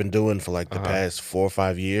always what I've been doing for like the past 4 or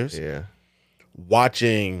 5 years. Yeah.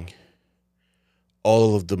 Watching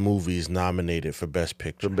all of the movies nominated for Best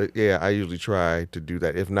Picture. But yeah, I usually try to do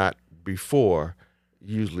that. If not before,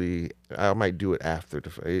 usually I might do it after.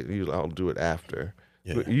 Usually I'll do it after.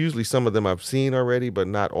 Yeah. But usually some of them I've seen already, but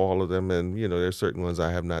not all of them. And, there's certain ones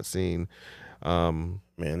I have not seen. Man,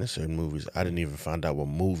 there's certain movies. I didn't even find out what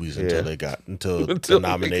movies until the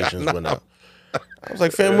nominations went out. I was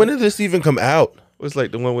like, fam, when did this even come out? It was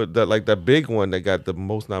like the one with that big one that got the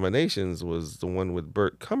most nominations was the one with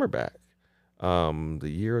Burt Cumberbatch. The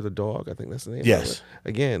Year of the Dog, I think that's the name. Yes. Of it.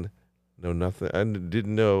 Again, know nothing. I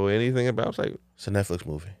didn't know anything about it. It's a Netflix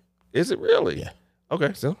movie. Is it really? Yeah.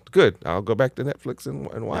 Okay, so good. I'll go back to Netflix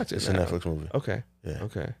and watch it. It's a Netflix movie. Okay. Yeah.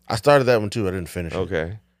 Okay. I started that one too. I didn't finish it.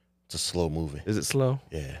 Okay. It's a slow movie. Is it slow?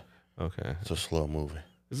 Yeah. Okay. It's a slow movie.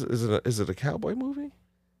 Is it a cowboy movie?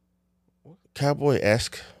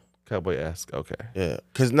 Cowboy-esque. Cowboy-esque. Okay. Yeah,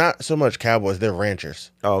 because not so much cowboys. They're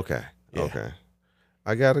ranchers. Oh, okay. Yeah. Okay.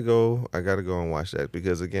 I gotta go and watch that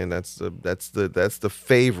because again, that's the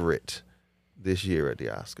favorite this year at the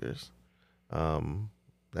Oscars.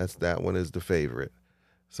 That one is the favorite.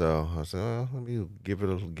 So I said, let me give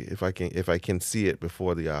it if I can see it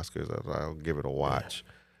before the Oscars, I'll give it a watch.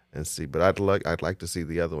 and see. But I'd like to see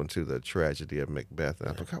the other one too, The Tragedy of Macbeth. And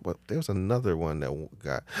I forgot what there was another one that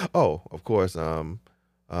got. Oh, of course,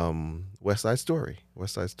 West Side Story.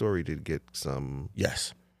 West Side Story did get some.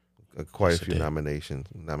 Yes. Quite a few nominations,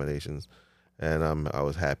 and I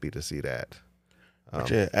was happy to see that.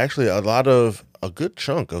 Yeah, actually, a good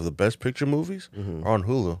chunk of the Best Picture movies are on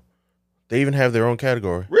Hulu. They even have their own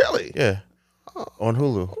category. Really? Yeah, on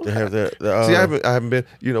Hulu they have their. See, I haven't been.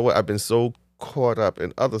 You know what? I've been so caught up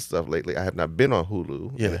in other stuff lately. I have not been on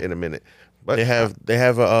Hulu in a minute. But they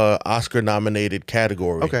have a Oscar nominated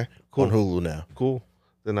category. Okay, cool. On Hulu now. Cool.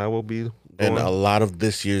 Then I will be. And a lot of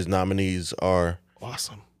this year's nominees are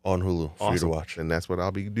awesome on Hulu for you to watch. And that's what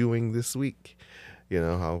I'll be doing this week. You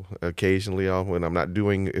know, how occasionally when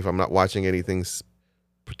if I'm not watching anything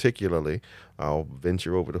particularly, I'll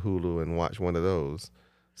venture over to Hulu and watch one of those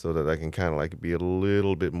so that I can kind of like be a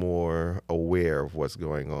little bit more aware of what's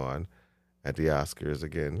going on at the Oscars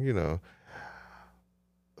again. You know,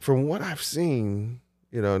 from what I've seen,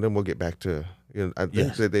 you know, and then we'll get back to, you know, I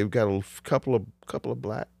think that they've got a couple of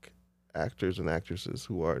black actors and actresses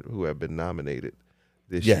who have been nominated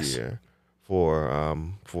this year for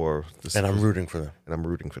the, and I'm rooting for them. And I'm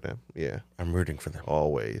rooting for them. Yeah, I'm rooting for them.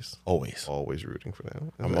 Always rooting for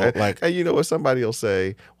them. And you know what? Somebody will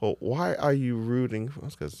say, "Well, why are you rooting for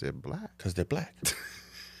us? Because they're black." Because they're black.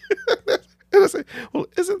 And I say, "Well,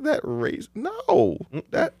 isn't that race? No,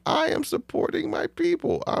 that I am supporting my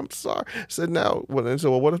people. I'm sorry." So now, what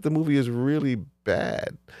if the movie is really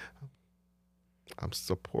bad? I'm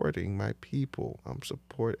supporting my people. I'm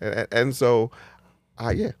supporting, and so.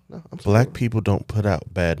 Black people don't put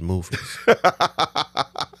out bad movies.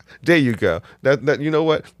 There you go. That you know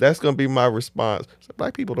what? That's gonna be my response. So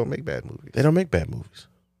black people don't make bad movies. They don't make bad movies.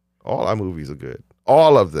 All our movies are good.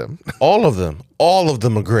 All of them. All of them. All of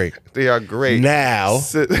them are great. They are great. Now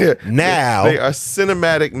they are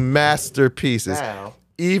cinematic masterpieces. Now.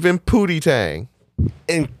 Even Pootie Tang.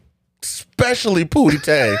 And especially Pootie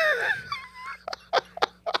Tang.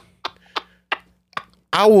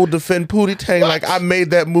 I will defend Pootie Tang like I made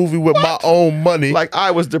that movie with my own money. Like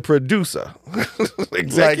I was the producer.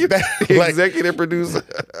 Executive producer.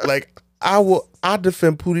 Like I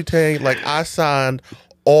defend Pootie Tang like I signed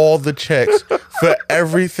all the checks for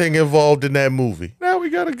everything involved in that movie. Now we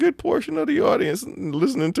got a good portion of the audience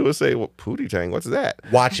listening to us say, "Well, Pootie Tang, what's that?"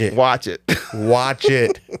 Watch it. Watch it. Watch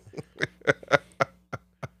it.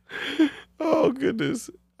 Oh goodness.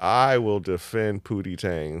 I will defend Pootie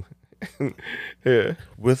Tang. Yeah.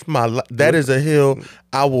 With that is a hill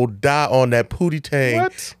I will die on. That Pootie Tang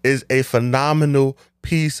is a phenomenal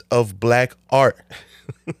piece of black art.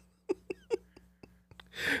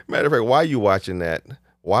 Matter of fact, while you watching that,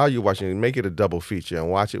 make it a double feature and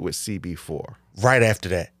watch it with CB4. Right after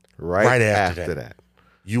that. Right after that.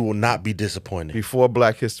 You will not be disappointed. Before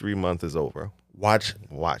Black History Month is over. Watch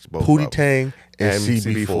both Pootie Tang and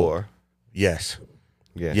CB4. Yes.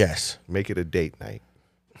 Yeah. Yes. Make it a date night.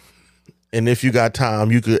 And if you got time,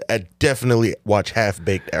 you could definitely watch Half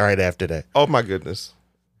Baked right after that. Oh my goodness.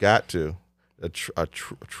 Got to. A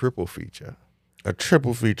triple feature. A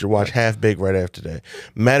triple feature. Watch Half Baked right after that.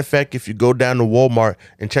 Matter of fact, if you go down to Walmart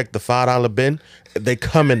and check the $5 bin, they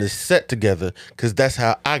come in a set together because that's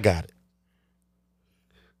how I got it.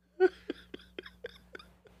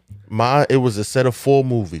 It was a set of 4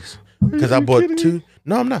 movies because I bought 2. Me?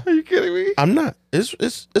 No, I'm not. Are you kidding me? I'm not.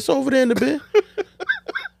 It's over there in the bin.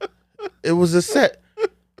 It was a set.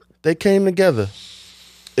 They came together.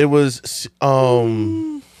 It was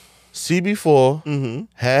CB4,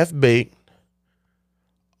 Half Baked.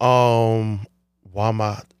 I'm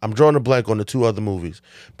drawing a blank on the 2 other movies,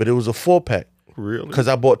 but it was a 4-pack. Really? Because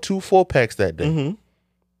I bought 2 4-packs that day.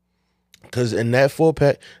 Because in that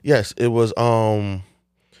 4-pack, yes, it was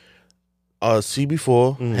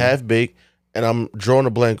CB4, Half Baked, and I'm drawing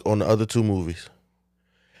a blank on the other 2 movies.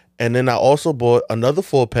 And then I also bought another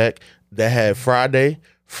 4-pack that had Friday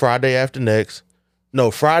After Next,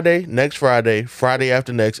 Next Friday, Friday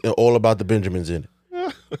After Next, and All About the Benjamins in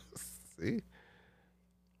it. See?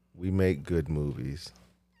 We make good movies.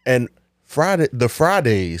 And the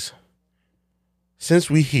Fridays, since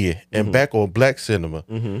we here and back on Black cinema,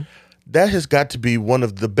 that has got to be one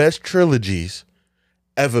of the best trilogies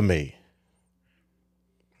ever made.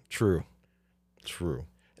 True.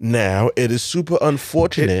 Now, it is super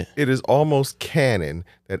unfortunate. It is almost canon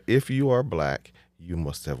that if you are black, you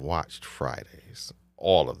must have watched Fridays.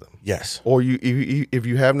 All of them. Yes. Or if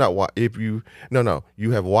you have not watched, you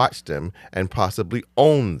have watched them and possibly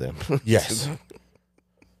owned them. Yes.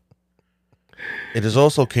 It is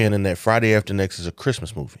also canon that Friday After Next is a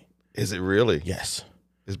Christmas movie. Is it really? Yes.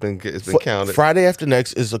 It's been counted. Friday After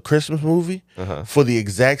Next is a Christmas movie for the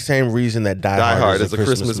exact same reason that Die Hard is a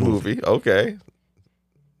Christmas movie. Okay.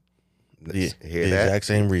 The exact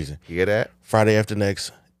same reason. Hear that? Friday After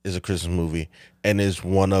Next is a Christmas movie and is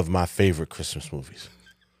one of my favorite Christmas movies.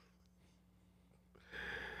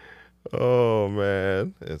 Oh,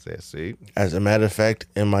 man. See? As a matter of fact,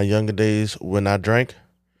 in my younger days when I drank,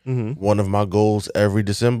 one of my goals every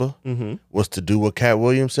December was to do what Cat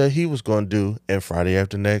Williams said he was going to do in Friday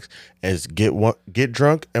After Next, is get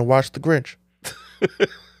drunk and watch The Grinch.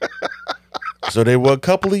 So there were a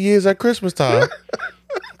couple of years at Christmas time,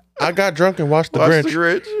 I got drunk and watched The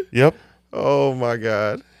Grinch. Yep. Oh, my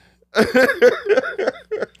God.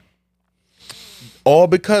 All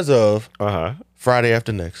because of Friday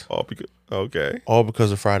After Next. Okay. All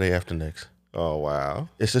because of Friday After Next. Oh, wow.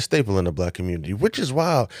 It's a staple in the black community, which is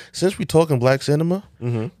wild. Since we talking black cinema,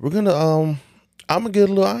 we're gonna I'm gonna get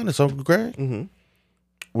a little honest, Uncle Greg.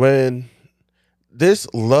 When this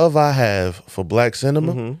love I have for black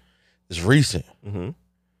cinema is recent,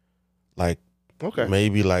 like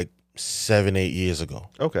maybe like 7-8 years ago.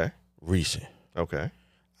 Okay. Recent. Okay.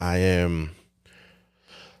 I am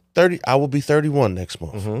 30. I will be 31 next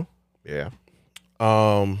month. Yeah.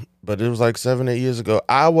 But it was like 7-8 years ago.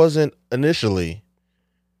 I wasn't initially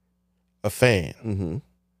a fan.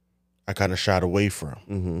 I kind of shied away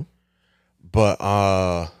from. But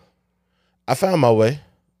I found my way.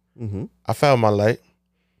 I found my light,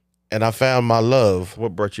 and I found my love.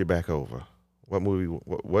 What brought you back over? What movie?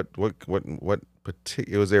 What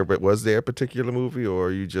particular was there a particular movie,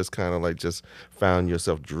 or you just kind of like just found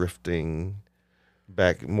yourself drifting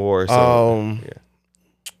back more? So yeah.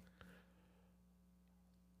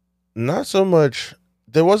 Not so much.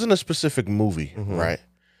 There wasn't a specific movie, right?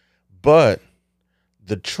 But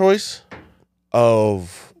the choice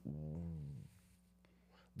of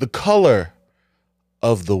the color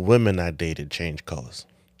of the women I dated changed colors.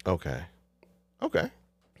 Okay.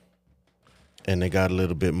 And they got a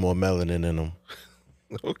little bit more melanin in them.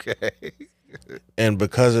 Okay. And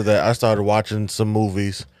because of that, I started watching some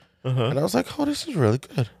movies, and I was like, "Oh, this is really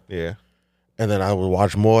good." Yeah. And then I would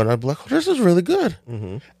watch more, and I'd be like, "Oh, this is really good."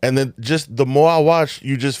 And then just the more I watched,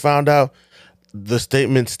 you just found out the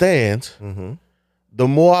statement stands. The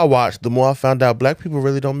more I watched, the more I found out black people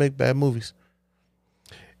really don't make bad movies.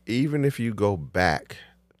 Even if you go back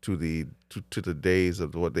to the days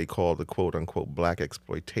of what they call the quote unquote black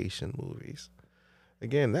exploitation movies,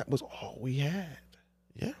 again, that was all we had.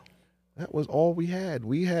 Yeah, that was all we had.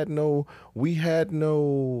 We had no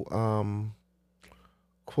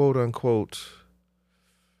quote unquote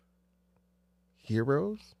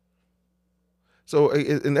heroes. So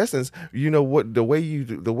in essence, you know what, the way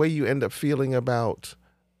you end up feeling about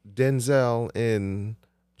Denzel in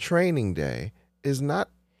Training Day is not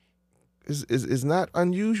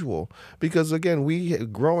unusual, because again,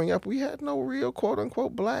 growing up, we had no real quote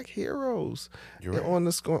unquote black heroes on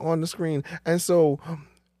the screen. And so,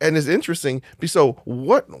 and it's interesting. So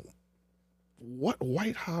what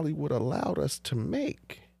white Hollywood allowed us to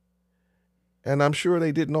make, and I'm sure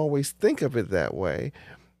they didn't always think of it that way,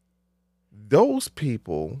 those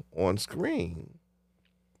people on screen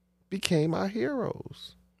became our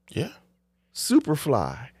heroes. Yeah.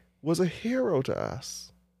 Superfly was a hero to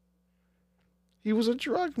us. He was a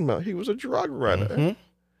drug runner.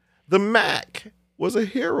 The Mac was a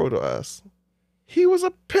hero to us. He was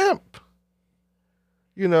a pimp.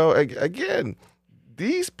 You know, again,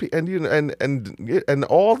 these and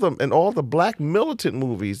all the black militant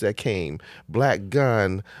movies that came, Black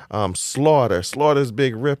Gun, Slaughter's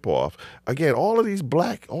big ripoff. Again, all of these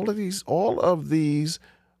black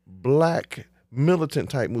militant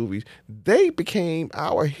type movies, they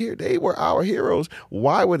were our heroes.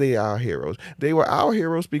 Why were they our heroes? They were our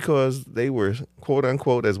heroes because they were, quote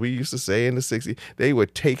unquote, as we used to say in the 60s, they were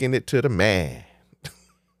taking it to the man.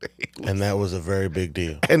 And that was a very big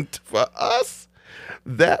deal. And for us,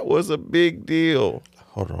 that was a big deal.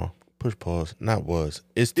 Hold on. Push pause. Not was.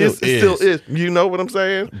 It still is. You know what I'm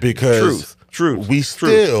saying? Because truth. We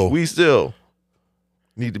still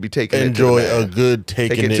need to be taking enjoy it to the man. a good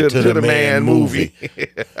taking it to the man movie.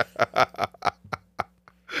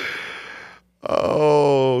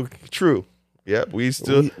 Oh, true. Yep, we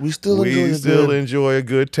still enjoy a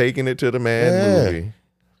good taking it to the man movie.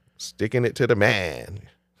 Sticking it to the man.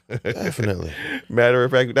 Definitely. Matter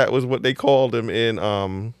of fact, that was what they called him in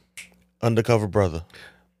Undercover Brother.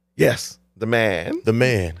 Yes, the man. The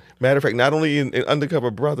man. Matter of fact, not only in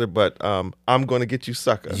Undercover Brother, but I'm Gonna Get You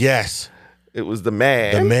Sucker. Yes. It was the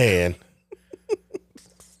man. The man.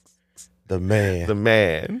 The man. The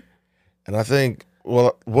man. And I think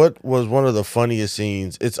Well, what was one of the funniest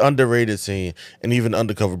scenes? It's underrated scene, and even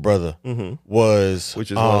Undercover Brother was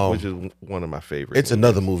which is one of my favorites. It's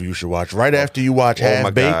another movie you should watch. Right after you watch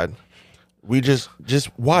Half Baked, God. we just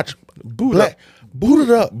watch Boot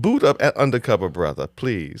up at Undercover Brother,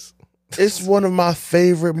 please. It's one of my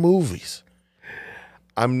favorite movies.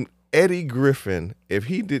 I'm Eddie Griffin. If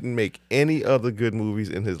he didn't make any other good movies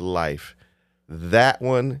in his life, that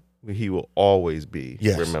one he will always be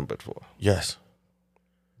remembered for. Yes.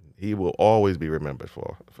 He will always be remembered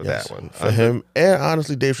for that one. For him, and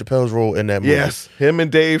honestly, Dave Chappelle's role in that movie. Yes, him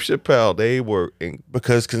and Dave Chappelle, they were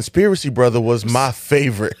because Conspiracy Brother was my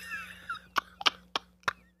favorite.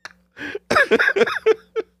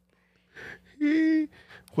 He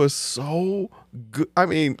was so good. I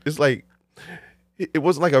mean, it's like it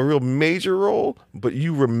wasn't like a real major role, but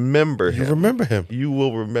you remember him. You remember him. You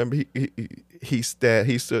will remember. He stood.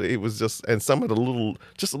 It was just, and some of the little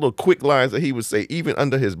quick lines that he would say, even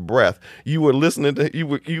under his breath, you were listening to.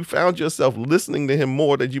 You found yourself listening to him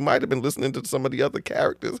more than you might have been listening to some of the other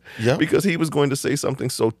characters. Yeah. Because he was going to say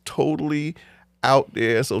something so totally out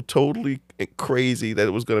there, so totally crazy that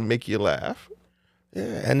it was going to make you laugh.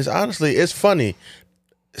 Yeah, and it's funny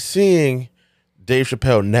seeing Dave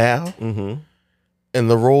Chappelle now, and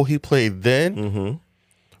the role he played then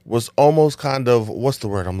was almost kind of, what's the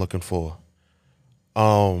word I'm looking for?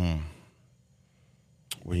 When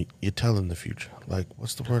you're telling the future, like,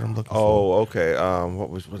 what's the word I'm looking for? Oh, okay.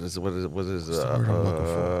 What is the word I'm looking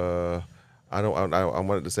for? I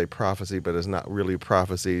wanted to say prophecy, but it's not really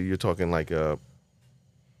prophecy. You're talking like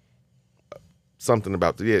something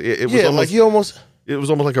about it was it was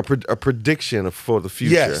almost like a prediction for the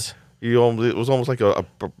future. Yes. It was almost like a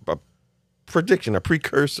prediction, a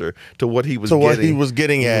precursor to what he was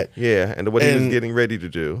getting at. Yeah, and what he was getting ready to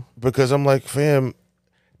do. Because I'm like, fam,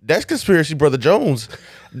 that's Conspiracy Brother Jones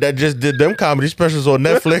that just did them comedy specials on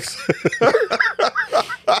Netflix.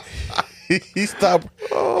 he stopped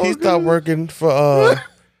working for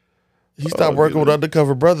he stopped working with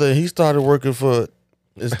Undercover Brother, and he started working for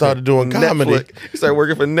and started doing comedy. He started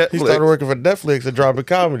working for Netflix. He started working for Netflix and dropping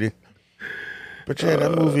comedy. But yeah,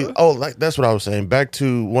 that movie. Oh, like that's what I was saying. Back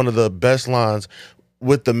to one of the best lines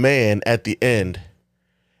with the man at the end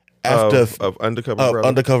after of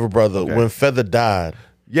Undercover Brother okay. when Feather died.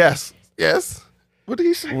 Yes. What did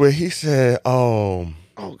he say? Where he said, "Oh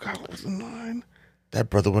God, what was the line? That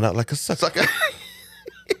brother went out like a sucker."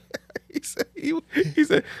 He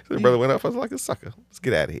said, brother went out like a sucker. Let's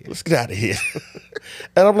get out of here.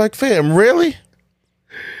 And I'm like, fam, really?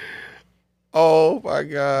 Oh my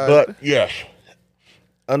God. But yeah,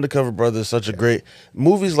 Undercover Brother is such a great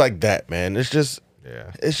movies like that, man. It's just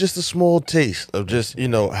a small taste of just,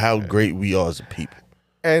 how great we are as a people.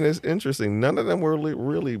 And it's interesting. None of them were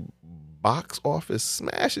really box office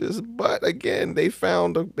smashes, but again, they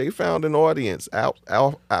found an audience out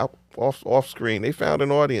off screen. They found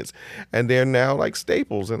an audience, and they're now like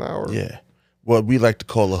staples in our what we like to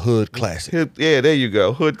call a hood classic. Yeah, there you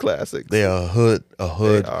go, hood classics. They are a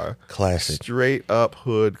hood classic, straight up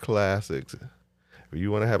hood classics. If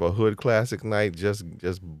you want to have a hood classic night, just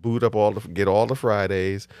boot up get all the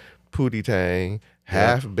Fridays, Pootie Tang,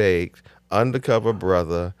 Half Baked, Undercover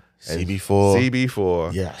Brother,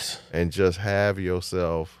 CB4, yes, and just have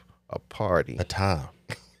yourself a party, a time.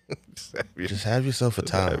 Just have yourself a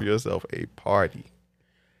time. Have yourself a party.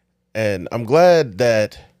 And I'm glad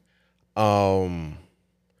that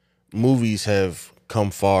movies have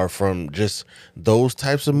come far from just those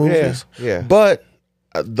types of movies. Yeah. But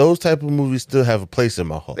those type of movies still have a place in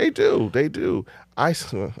my heart. They do. I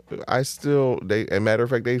still. As a matter of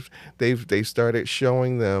fact, they've started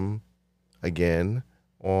showing them again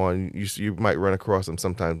on. You might run across them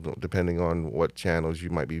sometimes, depending on what channels you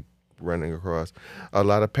might be running across. A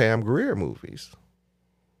lot of Pam Grier movies.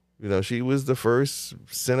 She was the first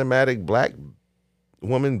cinematic black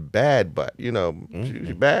woman bad butt. She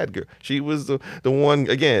bad girl. She was the one,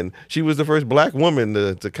 again, she was the first black woman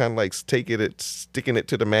to kind of like sticking it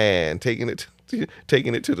to the man, taking it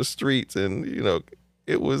to the streets, and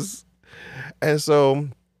it was, and so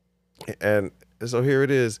here it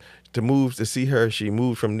is. To see her, she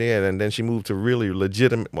moved from there, and then she moved to really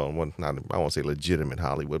legitimate, not, I won't say legitimate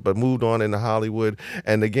Hollywood, but moved on into Hollywood.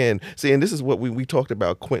 And again, and this is what we talked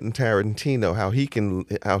about Quentin Tarantino, how he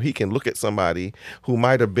can look at somebody who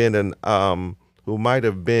might have been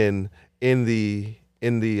in the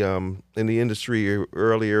industry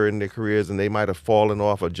earlier in their careers, and they might have fallen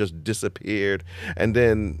off or just disappeared, and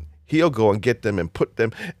then he'll go and get them and put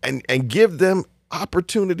them and give them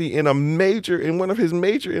opportunity in a major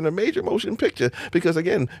motion picture. Because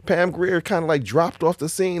again, Pam Grier kind of like dropped off the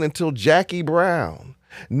scene until Jackie Brown.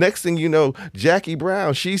 Next thing you know, Jackie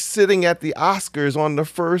Brown, she's sitting at the Oscars on the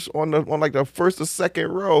first or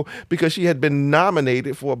second row because she had been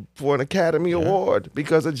nominated for an Academy Award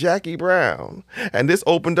because of Jackie Brown. And this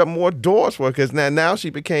opened up more doors for her because now she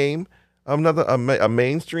became a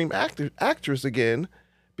mainstream actress again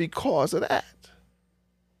because of that.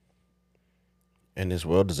 And it's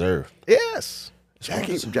well deserved. Yes.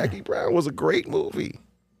 Jackie Brown was a great movie.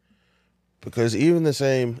 Because even the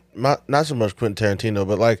same, not so much Quentin Tarantino,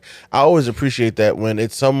 but like I always appreciate that when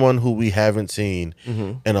it's someone who we haven't seen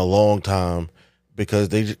in a long time, because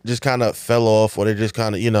they just kind of fell off, or they just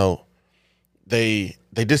kind of, they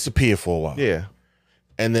disappear for a while. Yeah.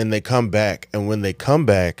 And then they come back, and when they come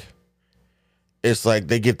back, it's like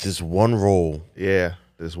they get this one role. Yeah.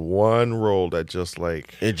 This one role that just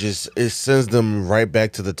like it sends them right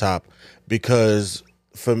back to the top. Because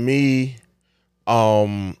for me,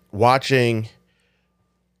 watching,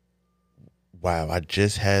 wow, I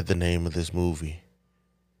just had the name of this movie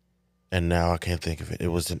and now I can't think of it. It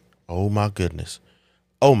was oh my goodness.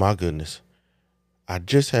 I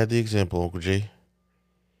just had the example, Uncle G.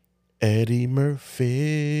 Eddie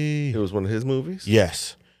Murphy. It was one of his movies?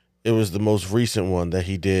 Yes. It was the most recent one that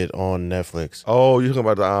he did on Netflix. Oh, you're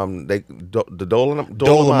talking about the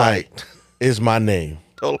Dolomite is my name.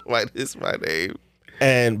 Dolomite is my name.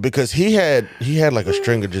 And because he had like a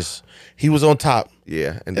string of he was on top.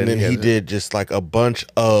 Yeah. And then he did just like a bunch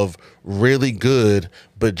of really good,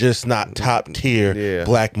 but just not top tier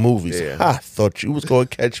black movies. Yeah. I thought you was going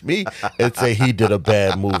to catch me and say he did a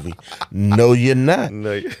bad movie. No, you're not.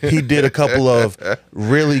 No, he did a couple of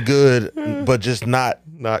really good, but just not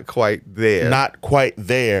quite there. Not quite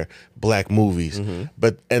there black movies.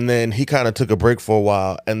 And then he kind of took a break for a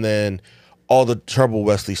while, and then all the trouble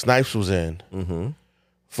Wesley Snipes was in.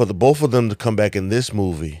 For the both of them to come back in this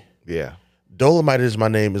movie. Yeah. Dolomite is my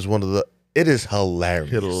name is it is hilarious.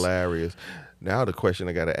 Hilarious. Now the question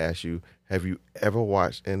I got to ask you, have you ever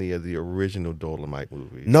watched any of the original Dolomite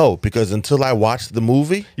movies? No, because until I watched the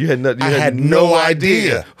movie, you had no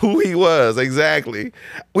idea who he was exactly.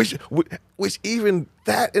 Which even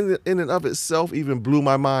that in and of itself even blew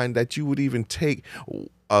my mind, that you would even take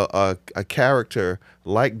a character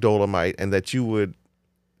like Dolomite and that you would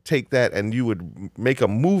take that and you would make a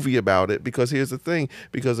movie about it. Because here's the thing,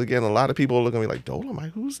 because again, a lot of people are looking at me like,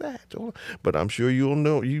 Dolomite, who's that? But I'm sure you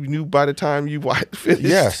knew by the time you finished.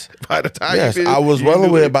 Yes. By the time yes, you finished, I was well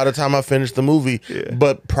aware by the time I finished the movie. Yeah.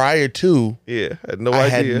 But prior to, I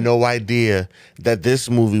had no idea that this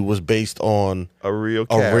movie was based on a real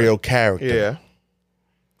character. Yeah.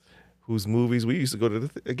 Whose movies we used to go to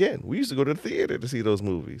we used to go to the theater to see those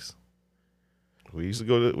movies. We used to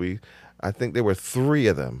go to I think there were 3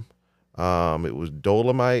 of them. It was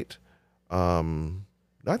Dolomite. I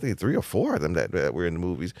think 3 or 4 of them that were in the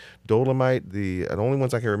movies. Dolomite, the only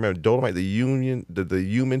ones I can remember. Dolomite, the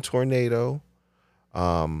Human Tornado,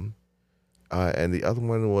 and the other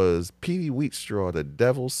one was Petey Wheatstraw, the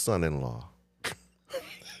Devil's Son-in-Law.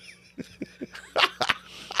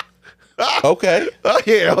 Okay. Oh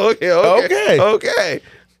yeah. Okay.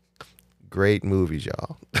 Great movies,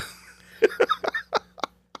 y'all.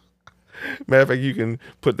 Matter of fact, you can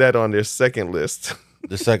put that on their second list.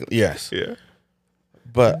 The second, yes. Yeah.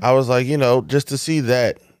 But I was like, just to see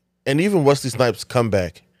that, and even Wesley Snipes'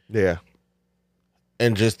 comeback. Yeah.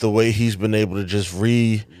 And just the way he's been able to just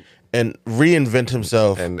reinvent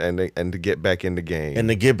himself. And to get back in the game. And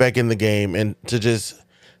to get back in the game and to just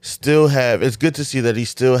still have, it's good to see that he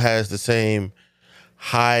still has the same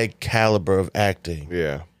high caliber of acting.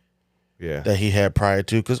 Yeah. Yeah. That he had prior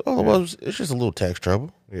to, because all it was, it's just a little tax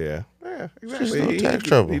trouble. Yeah. Yeah, exactly. Just a little tax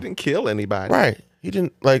trouble. He didn't kill anybody. Right. He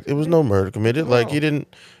didn't, it was no murder committed. No. He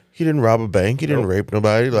didn't rob a bank. He didn't rape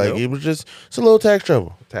nobody. It was just, it's a little tax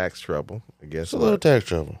trouble. Tax trouble. I guess it's a little tax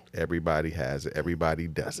trouble. Everybody has it. Everybody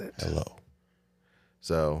does it. Hello.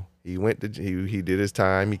 So he he did his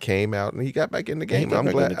time. He came out and he got back in the game. I'm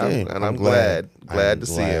glad. I'm glad to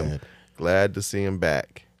see him. Glad to see him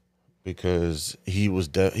back. Because he's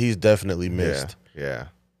definitely missed. Yeah.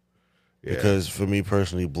 Because for me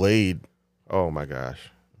personally, Blade. Oh my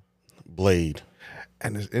gosh. Blade.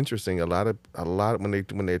 And it's interesting. A lot of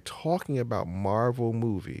when they're talking about Marvel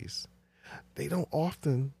movies, they don't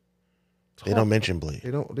often. They don't mention Blade.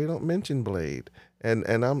 They don't mention Blade. And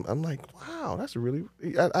I'm like, wow, that's really.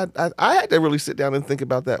 I had to really sit down and think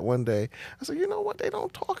about that one day. I said, you know what? They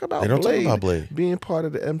don't talk about. Blade being part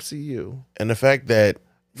of the MCU. And the fact that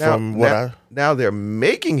now they're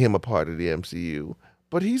making him a part of the MCU,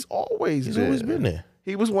 but he's always been there.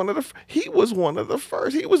 He was one of the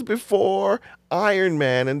first. He was before Iron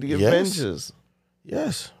Man and the Avengers.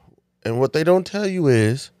 Yes. And what they don't tell you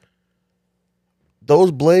is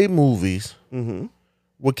those Blade movies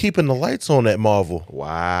were keeping the lights on at Marvel.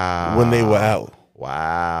 Wow. When they were out.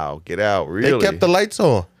 Wow. Get out. Really? They kept the lights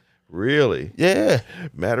on. Really? Yeah.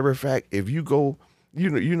 Matter of fact, if you go, you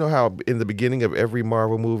know how in the beginning of every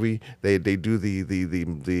Marvel movie they do the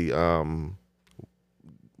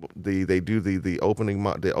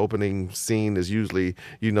opening scene is usually,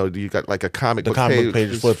 you got like a comic book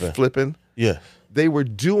page flipping. Yeah. They were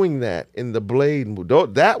doing that in the Blade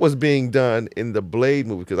movie. That was being done in the Blade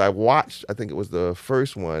movie because I watched, I think it was the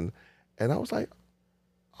first one, and I was like,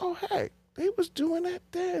 oh heck, they was doing that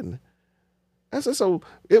then. I said, so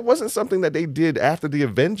it wasn't something that they did after the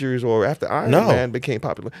Avengers or after Iron Man became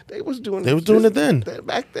popular. They was doing it then.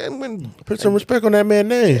 Back then when put some respect on that man's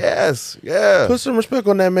name. Yes, yeah. Put some respect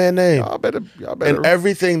on that man's name. Y'all better. And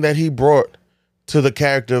everything that he brought to the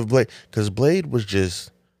character of Blade. Because Blade was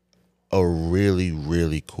just a really,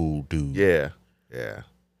 really cool dude. Yeah.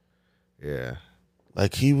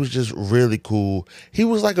 Like he was just really cool. He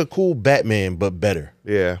was like a cool Batman, but better.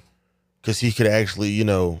 Yeah. Because he could actually,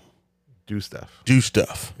 do stuff.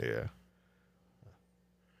 Yeah.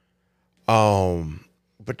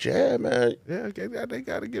 But yeah, man. Yeah, they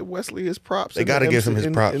got to give Wesley his props. They got to give him his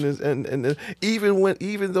props. And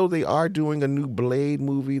even though they are doing a new Blade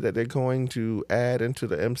movie that they're going to add into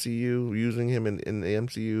the MCU, using him in the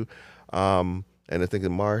MCU, and I think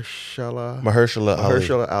Mahershala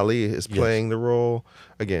Ali is playing the role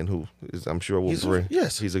again. Who is, I'm sure will bring.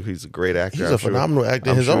 He's a great actor. He's a phenomenal actor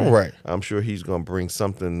in his own right. I'm sure he's going to bring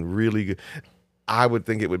something really good. I would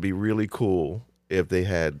think it would be really cool if they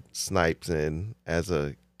had Snipes in as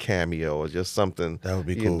a cameo or just something. That would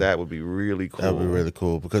be cool. That would be really cool. That would be really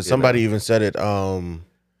cool because somebody even said it.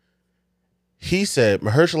 He said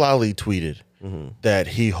Mahershala Ali tweeted that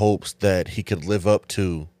he hopes that he could live up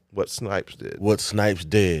to what Snipes did.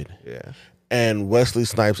 Yeah. And Wesley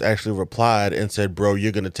Snipes actually replied and said, bro,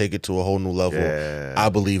 you're going to take it to a whole new level. Yeah. I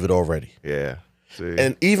believe it already. Yeah. See?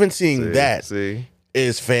 And even seeing that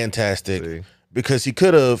is fantastic because he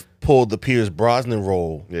could have pulled the Pierce Brosnan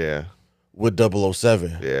role with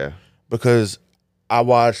 007. Yeah. Because I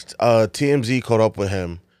watched TMZ caught up with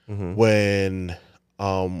him when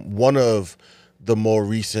one of the more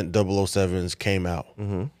recent 007s came out.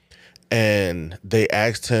 And they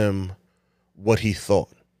asked him what he thought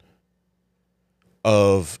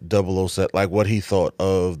of 007, like what he thought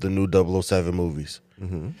of the new 007 movies.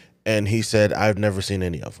 And he said, I've never seen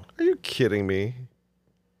any of them. Are you kidding me?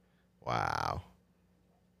 Wow.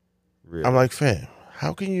 Really? I'm like, fam,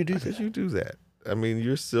 how can you do that? How could you do that? I mean,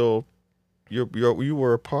 you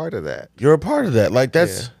were a part of that. You're a part of that. Like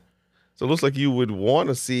that's... Yeah. So it looks like you would want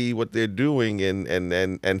to see what they're doing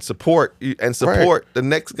and support the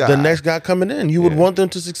next guy. The next guy coming in. You would want them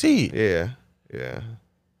to succeed. Yeah.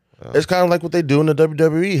 It's kind of like what they do in the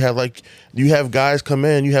WWE. You have guys come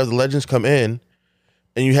in, you have the legends come in,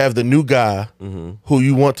 and you have the new guy who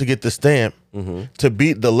you want to get the stamp to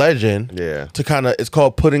beat the legend. Yeah. To kind of, it's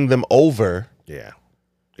called putting them over. Yeah.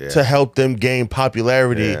 To help them gain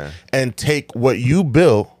popularity and take what you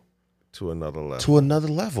built to another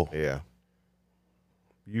level. Yeah.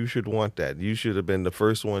 You should want that. You should have been the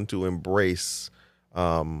first one to embrace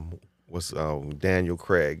Daniel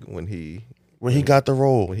Craig when he got the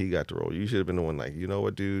role. When he got the role. You should have been the one like, you know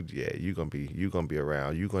what, dude? Yeah, you're gonna be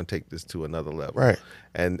around. You're gonna take this to another level. Right.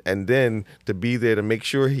 And then to be there to make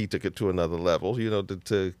sure he took it to another level,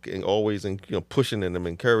 to always pushing him,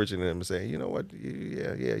 encouraging him, and saying, you know what,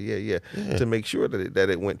 yeah. To make sure that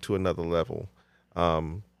it went to another level.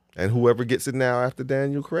 And whoever gets it now after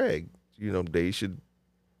Daniel Craig, they should.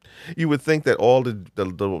 You would think that all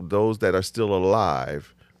those that are still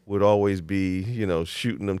alive would always be,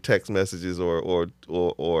 shooting them text messages or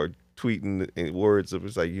tweeting in words of,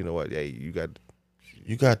 it's like, you know what, hey, you got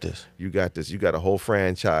this. You got a whole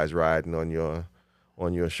franchise riding on your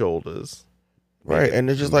shoulders. Right, and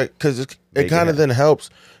it's just like, because it kind of then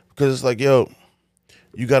helps because it's like, yo,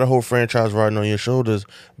 you got a whole franchise riding on your shoulders,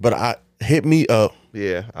 but hit me up.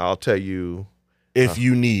 Yeah, I'll tell you. If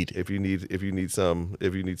you need some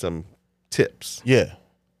tips. Yeah.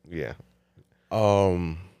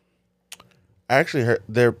 I actually heard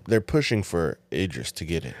they're pushing for Idris to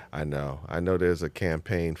get it. I know there's a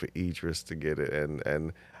campaign for Idris to get it,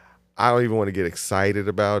 and I don't even want to get excited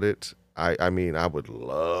about it. I mean, I would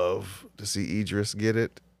love to see Idris get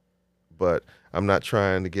it, but I'm not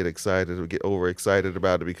trying to get excited or get overexcited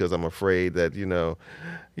about it because I'm afraid that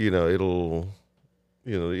it'll.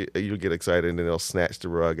 You'll get excited and then they'll snatch the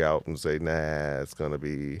rug out and say, nah, it's going to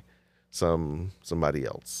be somebody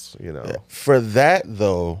else, Yeah. For that,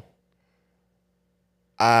 though,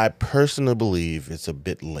 I personally believe it's a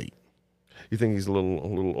bit late. You think he's a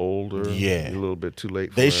little older? Yeah, a little bit too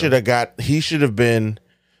late. He should have been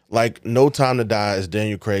like No Time to Die is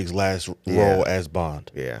Daniel Craig's last role as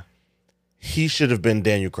Bond. Yeah, he should have been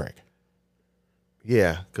Daniel Craig.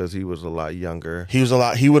 Yeah, because he was a lot younger. He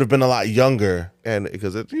would have been a lot younger, and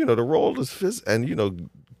because the role is and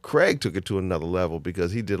Craig took it to another level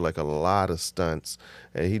because he did like a lot of stunts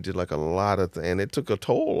and he did like a lot of and it took a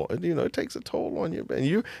toll. It takes a toll on you.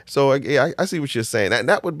 And so I see what you're saying. And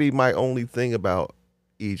that would be my only thing about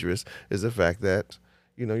Idris is the fact that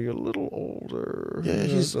you're a little older. Yeah,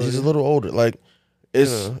 he's a little older. Like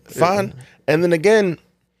it's fine. And then again,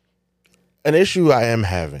 an issue I am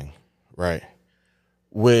having, right,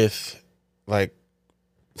 with like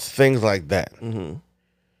things like that. Mm-hmm.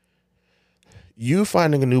 You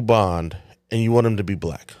finding a new Bond and you want him to be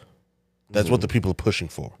black. That's what the people are pushing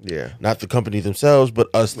for. Yeah. Not the company themselves, but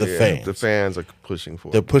us, the fans. The fans are pushing for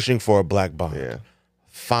it. They're pushing for a black Bond. Yeah.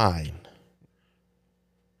 Fine.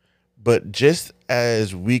 But just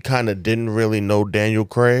as we kind of didn't really know Daniel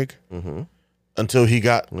Craig until he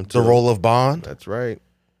got the role of Bond. That's right.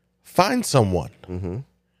 Find someone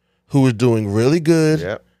who is doing really good.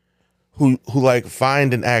 Yep. Who like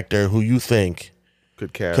find an actor who you think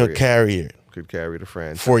could carry it. Could carry the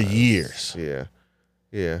franchise for years.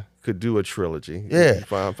 Yeah. Could do a trilogy. Yeah.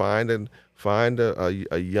 Find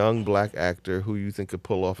a young black actor who you think could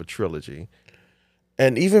pull off a trilogy.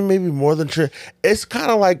 And even maybe more than it's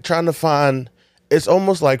kind of like trying to find. It's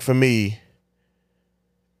almost like for me,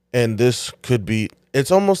 and this could be.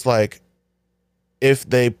 It's almost like if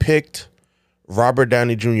they picked Robert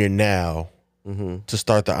Downey Jr. now to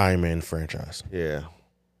start the Iron Man franchise. Yeah.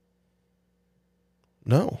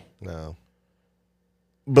 No.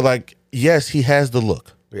 But like, yes, he has the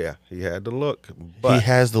look. Yeah, he had the look. But he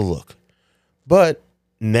has the look. But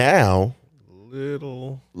now,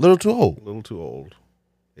 little too old. A little too old.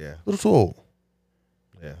 Yeah. A little too old.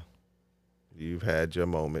 Yeah. You've had your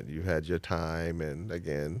moment. You've had your time, and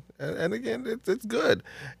again, it's good.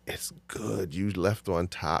 It's good. You left on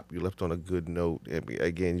top. You left on a good note.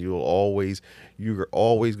 Again, you're always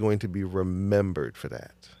going to be remembered for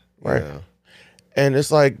that. Right. And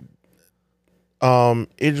it's like,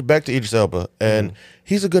 back to Idris Elba, and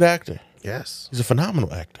he's a good actor. Yes. He's a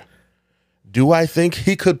phenomenal actor. Do I think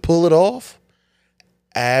he could pull it off?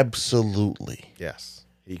 Absolutely. Yes.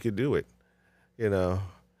 He could do it.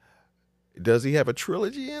 Does he have a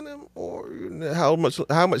trilogy in him, or how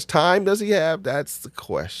much time does he have? That's the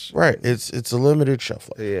question. Right. It's a limited shelf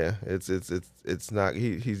life. Yeah. It's not.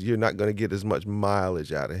 You're not going to get as much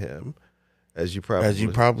mileage out of him as you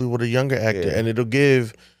probably would a younger actor, and it'll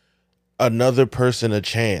give another person a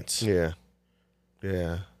chance. Yeah.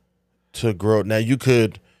 To grow. Now you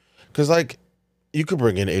could, because like you could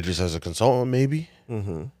bring in Idris as a consultant, maybe.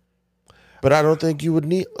 Mm-hmm. But I don't think you would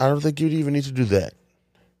need. I don't think you'd even need to do that.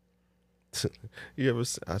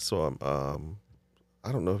 I saw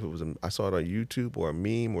I don't know if it was I saw it on YouTube or a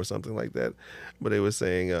meme or something like that, but they were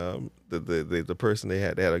saying the person they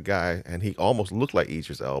had a guy and he almost looked like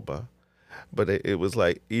Idris Elba, but it was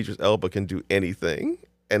like Idris Elba can do anything,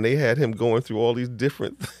 and they had him going through all these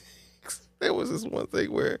different things. There was this one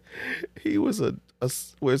thing where he was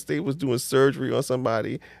where they was doing surgery on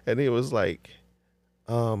somebody, and it was like,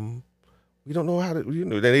 we don't know how to,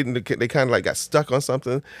 they kind of like got stuck on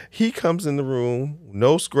something. He comes in the room,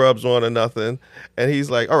 no scrubs on or nothing, and he's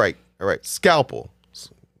like, all right, scalpel,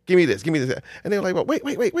 give me this. And they're like, well, wait,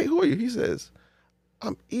 who are you? He says,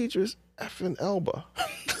 I'm Idris effing Elba.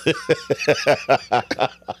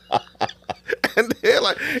 And they're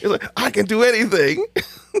like, he's like, I can do anything.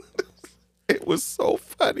 It was so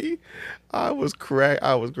funny. I was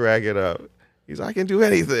cracking up. He's like, I can do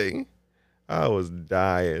anything. I was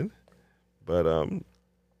dying. But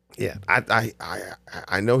yeah,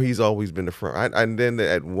 I know he's always been the front. And then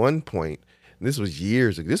at one point, and this was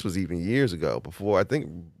even years ago,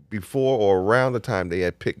 before or around the time they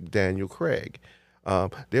had picked Daniel Craig,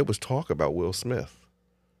 there was talk about Will Smith.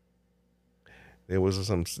 There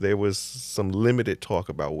was some limited talk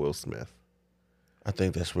about Will Smith. I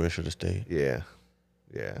think that's where it should have stayed. Yeah.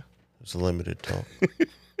 It's a limited talk.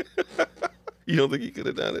 You don't think he could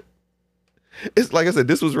have done it? It's like I said,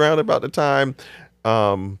 this was around about the time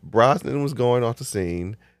Brosnan was going off the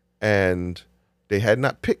scene, and they had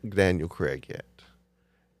not picked Daniel Craig yet,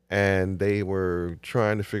 and they were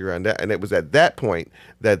trying to figure out that. And it was at that point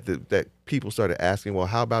that that people started asking, well,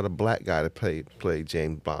 how about a black guy to play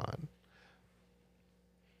James Bond?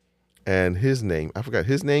 And his name, I forgot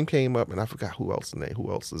his name came up, and I forgot who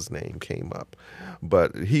else's name came up,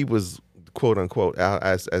 but he was, quote unquote,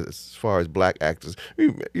 as far as black actors.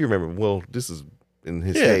 You remember, well, this is in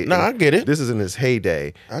his I get it. This is in his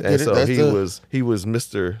heyday. I get it. So he was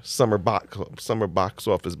Mr. Summer box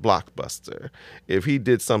office blockbuster. If he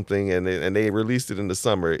did something and they released it in the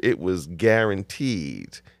summer, it was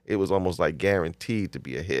guaranteed. It was almost like guaranteed to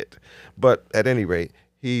be a hit. But at any rate,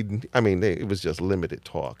 it was just limited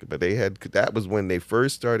talk. But that was when they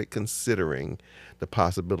first started considering the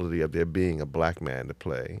possibility of there being a black man to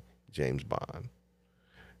play James Bond.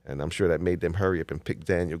 And I'm sure that made them hurry up and pick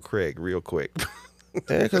Daniel Craig real quick.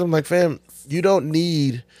 Yeah, because I'm like, fam, you don't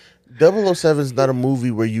need 007 is not a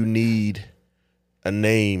movie where you need a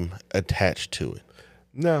name attached to it.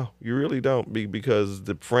 No, you really don't, because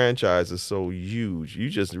the franchise is so huge. You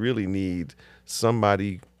just really need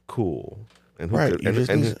somebody cool and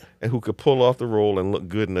who could pull off the role and look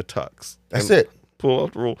good in a tux. That's it. Pull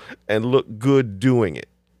off the role and look good doing it.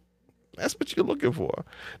 That's what you're looking for.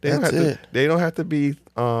 They don't have to be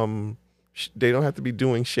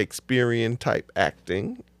doing Shakespearean type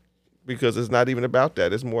acting, because it's not even about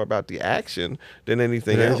that. It's more about the action than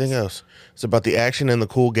anything else. It's about the action and the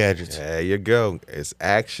cool gadgets. There you go. It's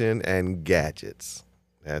action and gadgets.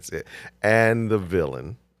 That's it. And the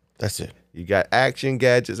villain. That's it. You got action,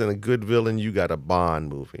 gadgets, and a good villain. You got a Bond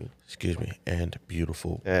movie. Excuse me. And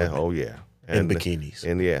beautiful women. Oh, yeah. In bikinis.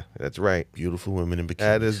 And yeah, that's right. Beautiful women in bikinis.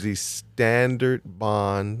 That is the standard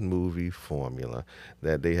Bond movie formula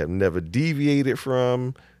that they have never deviated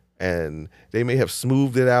from. And they may have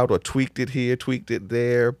smoothed it out or tweaked it here, tweaked it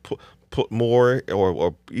there, put more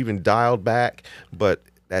or even dialed back. But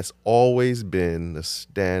that's always been the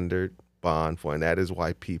standard Bond formula. And that is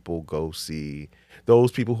why people go see.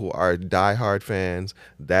 Those people who are diehard fans,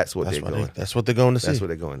 that's what they're going to see. That's what they're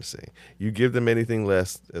going to see. You give them anything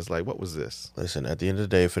less, it's like, what was this? Listen, at the end of the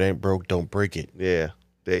day, if it ain't broke, don't break it. Yeah.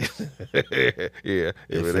 Yeah. If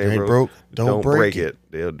it ain't broke, don't break it.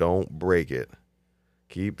 Don't break it.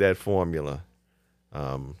 Keep that formula.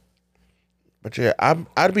 But yeah,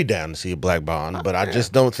 I'd be down to see a black Bond, but I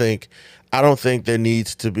just don't think there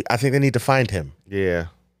needs to be. I think they need to find him. Yeah.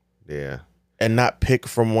 And not pick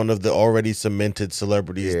from one of the already cemented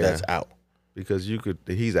celebrities that's out. Because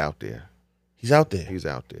he's out there. He's out there.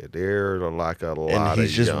 There's like a lot and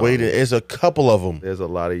he's of just young, waiting. There's a couple of them. There's a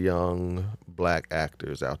lot of young black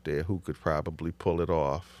actors out there who could probably pull it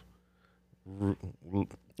off.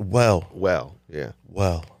 Well.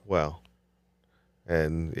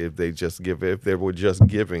 And if they were just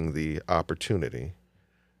giving the opportunity.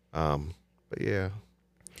 But yeah.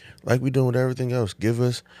 Like we doing with everything else. Give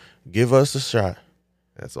us a shot.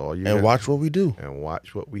 That's all you. And watch what we do. And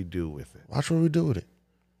watch what we do with it. Watch what we do with it.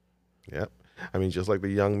 Yep. I mean, just like the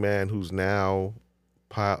young man who's now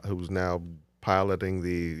piloting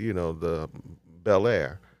the Bel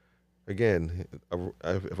Air. Again,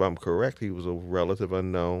 if I'm correct, he was a relative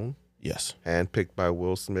unknown. Yes. Handpicked by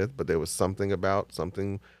Will Smith, but there was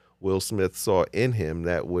something Will Smith saw in him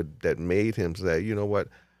that made him say, you know what,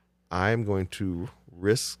 I'm going to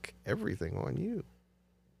risk everything on you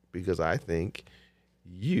because I think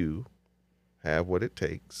you have what it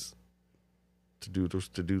takes to do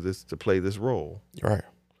this, to play this role. Right.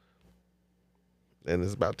 And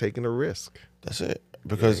it's about taking a risk. That's it.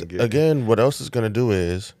 Because again, what else is going to do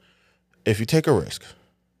is, if you take a risk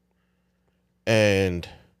and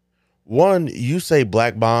you say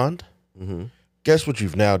Black Bond, guess what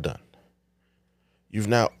you've now done? You've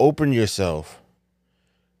now opened yourself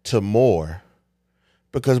to more,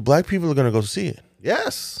 because black people are going to go see it.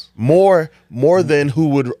 Yes. More than who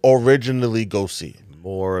would originally go see it.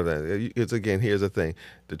 More than it's, again, here's the thing.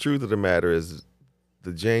 The truth of the matter is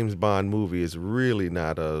the James Bond movie is really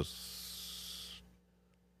not a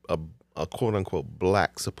quote unquote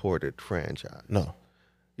black supported franchise. No.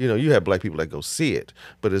 You have black people that go see it,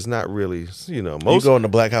 but it's not really, most. You go in the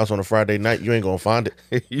Black House on a Friday night, you ain't gonna find it.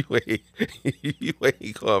 you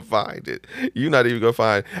ain't gonna find it. You're not even gonna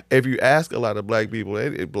find. If you ask a lot of black people,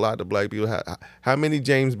 how many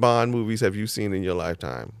James Bond movies have you seen in your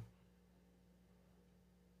lifetime?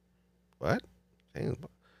 What?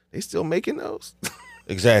 They still making those?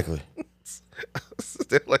 Exactly.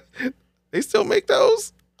 They still make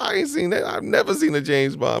those? I ain't seen that. I've never seen a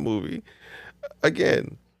James Bond movie.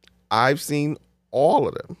 Again, I've seen all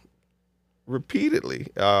of them repeatedly.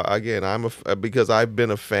 Again, because I've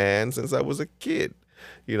been a fan since I was a kid.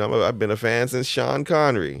 I've been a fan since Sean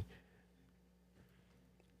Connery.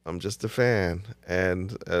 I'm just a fan,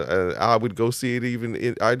 and I would go see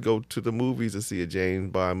it. I'd go to the movies to see a James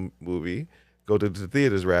Bond movie. Go to the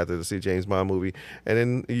theaters rather to see a James Bond movie, and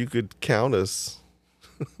then you could count us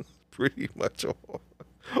pretty much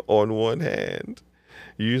on one hand.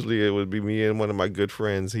 Usually it would be me and one of my good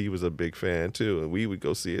friends. He was a big fan too, and we would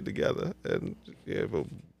go see it together. And yeah, but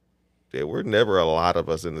there were never a lot of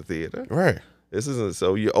us in the theater. Right. This isn't,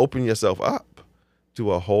 so you open yourself up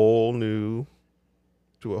to a whole new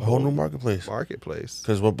marketplace.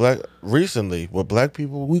 Because what black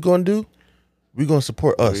people we gonna do? We gonna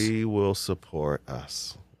support us. We will support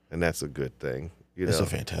us, and that's a good thing. That's a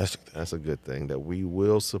fantastic thing. That's a good thing that we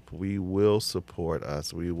will support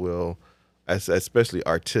us. We will, especially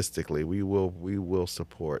artistically, we will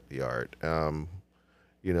support the art. And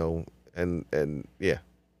yeah,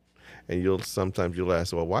 and sometimes you'll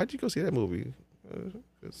ask, well, why'd you go see that movie?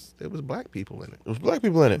 Because there was black people in it. There was black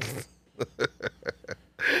people in it.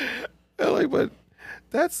 But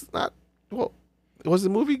that's not. Well, was the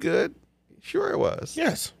movie good? Sure, it was.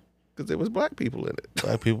 Yes, because there was black people in it.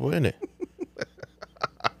 Black people in it.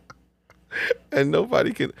 And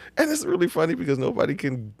nobody can. And it's really funny because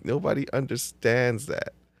nobody understands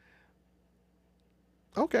that.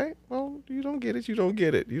 Okay, well, you don't get it. You don't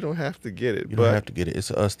get it. You don't have to get it. You don't have to get it. It's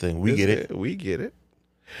an us thing. We get it. We get it.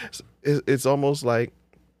 It's almost like.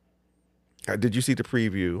 Did you see the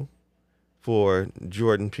preview for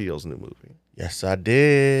Jordan Peele's new movie? Yes, I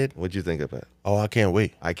did. What'd you think of it? Oh, I can't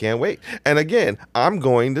wait. I can't wait. And again, I'm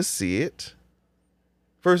going to see it.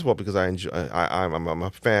 First of all, because I'm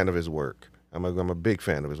a fan of his work. I'm a big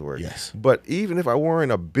fan of his work. Yes. But even if I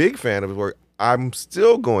weren't a big fan of his work, I would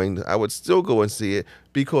still go and see it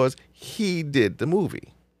because he did the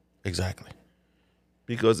movie. Exactly.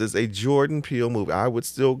 Because it's a Jordan Peele movie. I would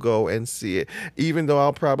still go and see it, even though I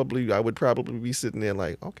would probably be sitting there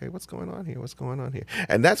like, okay, what's going on here? What's going on here?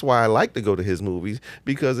 And that's why I like to go to his movies,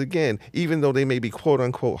 because again, even though they may be quote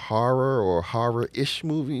unquote horror or horror-ish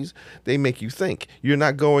movies, they make you think. You're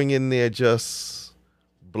not going in there just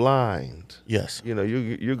blind. Yes.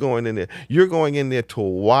 You're going in there. You're going in there to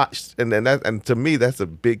watch, and to me that's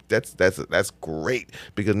great,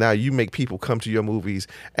 because now you make people come to your movies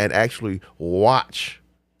and actually watch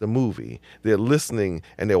the movie. They're listening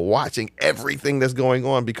and they're watching everything that's going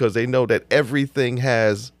on because they know that everything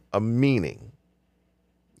has a meaning.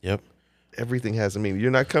 Yep. Everything has a meaning. You're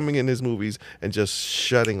not coming in his movies and just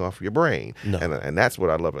shutting off your brain. No. And that's what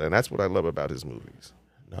I love. And that's what I love about his movies.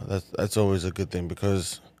 No, that's always a good thing,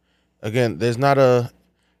 because again,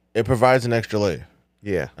 it provides an extra layer.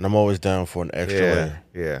 Yeah. And I'm always down for an extra layer.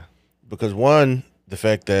 Yeah. Because one, the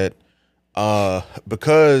fact that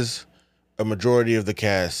because a majority of the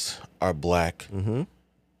cast are black, mm-hmm.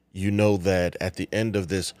 you know that at the end of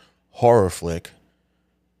this horror flick,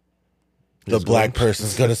 the black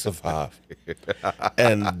person's going to survive.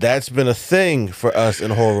 And that's been a thing for us in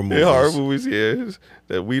horror movies. In horror movies, yes,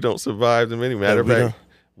 that we don't survive them any matter of fact.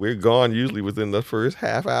 We're gone usually within the first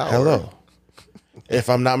half hour. Hello. If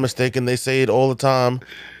I'm not mistaken, they say it all the time.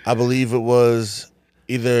 I believe it was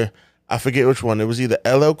either, I forget which one. It was either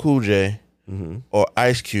LL Cool J mm-hmm. or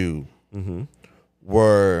Ice Cube mm-hmm.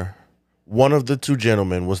 were, one of the two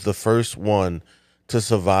gentlemen was the first one to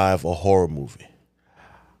survive a horror movie.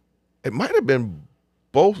 It might have been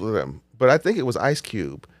both of them, but I think it was Ice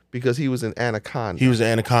Cube, because he was in Anaconda. He was in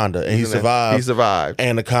Anaconda, and he survived. He survived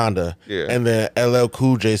Anaconda. Yeah. And then LL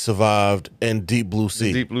Cool J survived in Deep Blue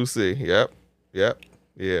Sea. Deep Blue Sea. Yep.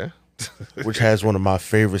 Yeah. Which has one of my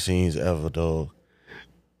favorite scenes ever, dog.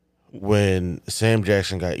 When Sam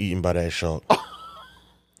Jackson got eaten by that shark.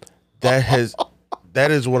 That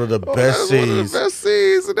is one of the best scenes. One of the best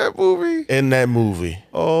scenes in that movie. In that movie.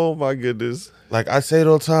 Oh my goodness. Like I say it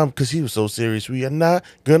all the time, because he was so serious. We are not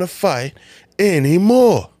gonna fight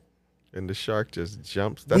anymore. And the shark just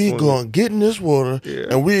jumps. We're gonna get in this water,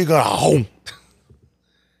 and we're gonna home.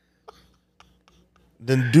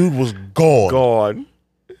 Then dude was gone.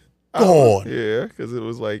 Yeah, because it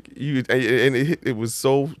was like it was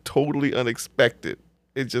so totally unexpected.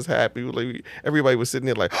 It just happened. Like everybody was sitting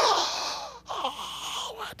there like,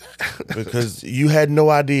 because you had no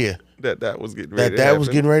idea that was getting ready. Was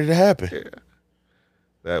getting ready to happen. Yeah,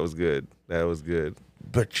 that was good.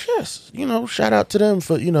 But yes, shout out to them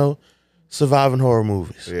for surviving horror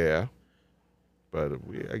movies. Yeah, but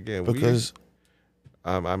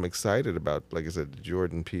I'm excited about, like I said, the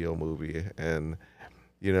Jordan Peele movie, and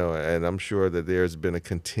and I'm sure that there's been a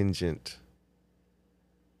contingent,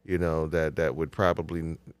 that would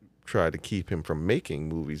probably try to keep him from making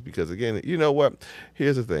movies, because again, you know what?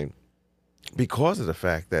 Here's the thing. Because of the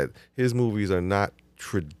fact that his movies are not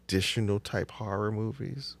traditional type horror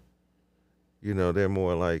movies, they're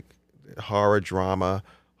more like horror drama,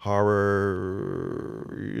 horror,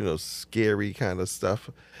 scary kind of stuff.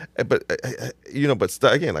 But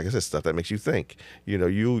again, like I said, stuff that makes you think.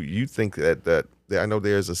 You think that I know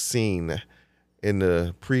there's a scene in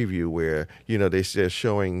the preview where they're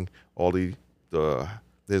showing all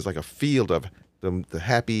there's like a field of the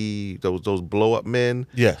happy those blow up men,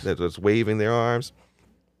 yes, that's waving their arms,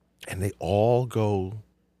 and they all go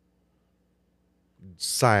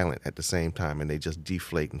silent at the same time, and they just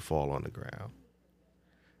deflate and fall on the ground.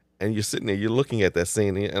 And you're sitting there, you're looking at that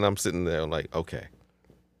scene, and I'm sitting there like, okay,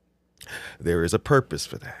 there is a purpose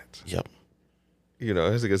for that. Yep. You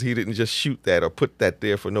know, it's because he didn't just shoot that or put that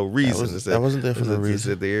there for no reason. That wasn't there for no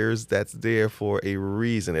reason. That's there for a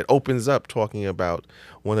reason. It opens up talking about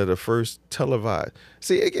one of the first televised.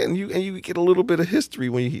 See, again, you get a little bit of history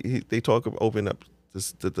when they talk of open up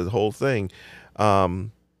the whole thing,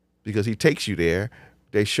 because he takes you there.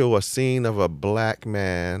 They show a scene of a black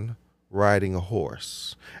man riding a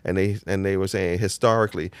horse, and they were saying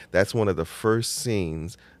historically that's one of the first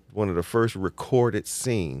scenes, one of the first recorded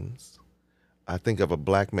scenes, I think, of a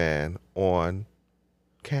black man on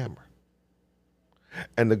camera.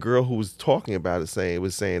 And the girl who was talking about it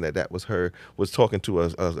was saying that was her, was talking to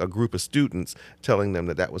a group of students, telling them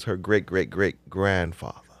that was her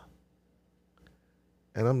great-great-great-grandfather.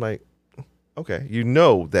 And I'm like, okay, you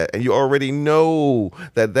know that, and you already know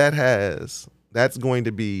that's going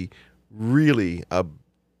to be really a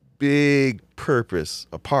big purpose,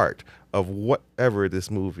 a part of whatever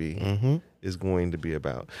this movie is going to be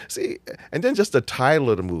about. See, and then just the title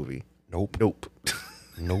of the movie. Nope.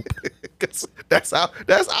 That's our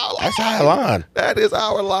line. That is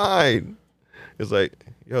our line. It's like,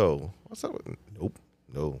 yo, what's up?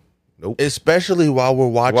 Nope. Especially while we're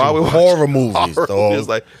watching horror movies. It's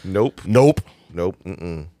like, nope. Nope. Nope.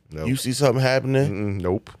 You see something happening?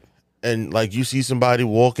 Nope. And like you see somebody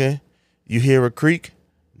walking, you hear a creak?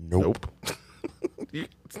 Nope.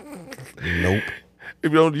 Nope.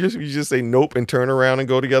 If you just say nope and turn around and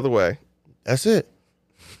go the other way. That's it.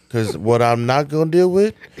 Because what I'm not going to deal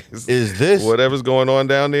with is this. Whatever's going on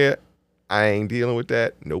down there, I ain't dealing with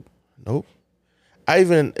that. Nope.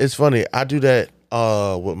 It's funny, I do that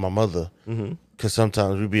with my mother, because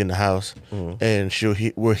sometimes we be in the house and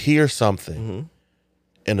we'll hear something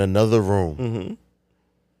in another room,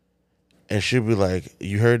 and she'll be like,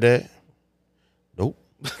 "You heard that?" Nope.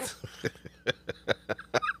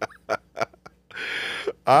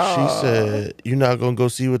 She said, "You're not gonna go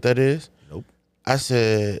see what that is?" Nope. I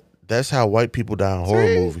said, "That's how white people die in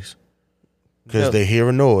horror movies, because they hear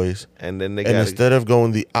a noise and then instead of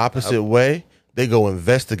going the opposite way, they go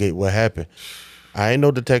investigate what happened." I ain't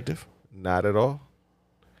no detective. Not at all.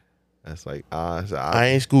 That's like I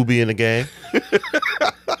ain't Scooby in the game.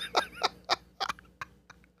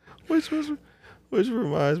 Which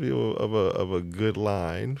reminds me of a good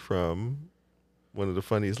line from one of the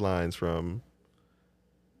funniest lines from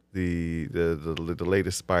the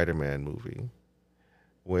latest Spider-Man movie,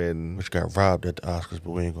 which got robbed at the Oscars,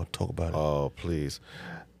 but we ain't gonna talk about it. Oh, please!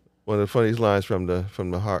 One of the funniest lines from the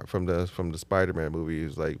Spider-Man movie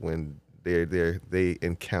is like when they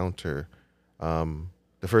encounter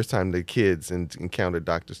the first time the kids encounter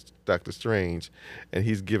Doctor Strange, and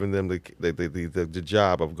he's giving them the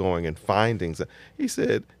job of going and finding. He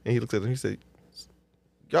said, and he looked at them. He said,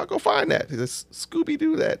 "Y'all go find that." He says, "Scooby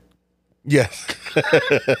Doo that." Yes.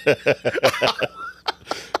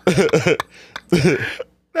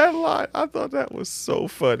 That line, I thought that was so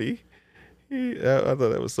funny. I thought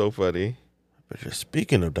that was so funny. But just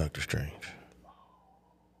speaking of Doctor Strange.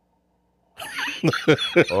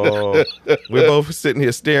 Oh, we're both sitting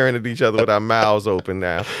here staring at each other with our mouths open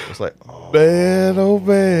now. It's like, oh man.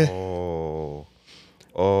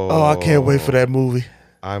 Oh, I can't wait for that movie.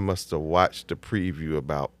 I must have watched the preview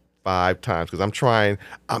about 5 times because I'm trying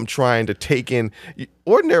to take in.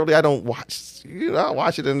 Ordinarily, I don't watch. I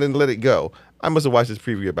watch it and then let it go. I must have watched this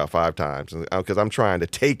preview about 5 times because I'm trying to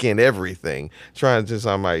take in everything. I'm trying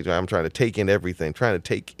to take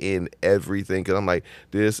in everything. Because I'm like,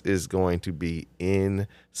 this is going to be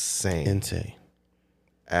insane.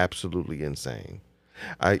 Absolutely insane.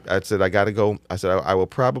 I said I got to go. I said I will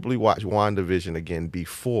probably watch WandaVision again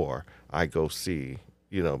before I go see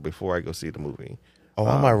the movie. Oh,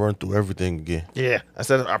 I might run through everything again. Yeah, I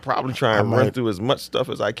said I'll probably try and run through as much stuff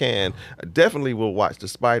as I can. I definitely will watch the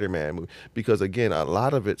Spider-Man movie because, again, a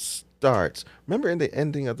lot of it starts. Remember in the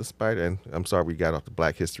ending of the and I'm sorry we got off the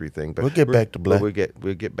Black History thing, but we'll get back to Black. We'll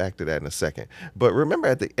get back to that in a second. But remember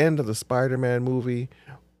at the end of the Spider-Man movie,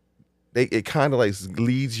 it kind of like is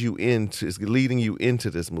leading you into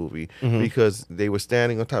this movie because they were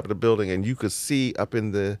standing on top of the building and you could see up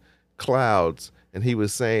in the clouds. And he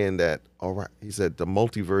was saying that, all right, he said the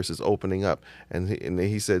multiverse is opening up, and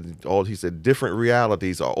he said different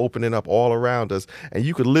realities are opening up all around us, and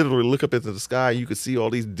you could literally look up into the sky, and you could see all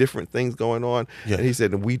these different things going on. Yeah. And he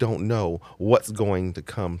said, we don't know what's going to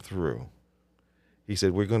come through. He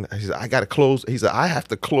said, I got to close. He said, I have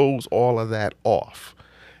to close all of that off.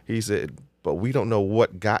 He said, but we don't know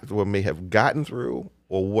what may have gotten through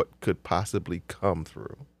or what could possibly come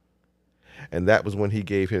through. And that was when he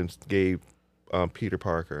gave Peter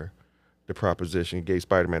Parker the proposition, he gave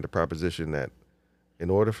Spider-Man the proposition that in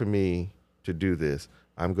order for me to do this,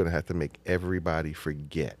 I'm going to have to make everybody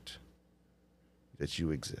forget that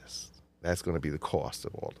you exist. That's going to be the cost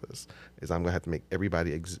of all this. Is I'm going to have to make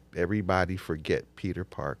everybody forget Peter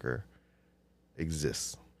Parker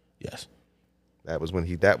exists. Yes. That was when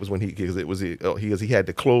he because he had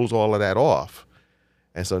to close all of that off.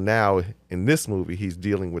 And so now in this movie he's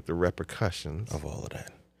dealing with the repercussions of all of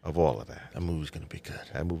that. That movie's going to be good.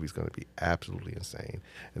 That movie's going to be absolutely insane.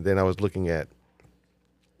 And then I was looking at,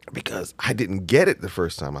 because I didn't get it the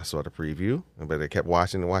first time I saw the preview, but I kept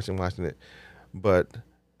watching it. But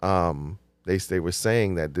they were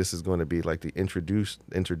saying that this is going to be like the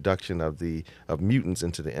introduction of mutants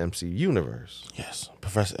into the MC universe. Yes,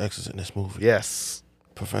 Professor X is in this movie. Yes,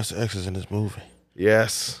 Professor X is in this movie.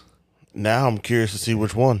 Yes. Now I'm curious to see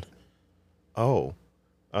which one. Oh,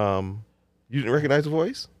 you didn't recognize the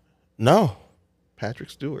voice? No. Patrick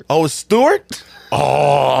Stewart. Oh, it's Stewart?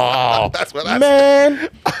 Oh, that's what I man.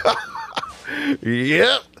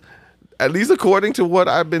 Yep. At least according to what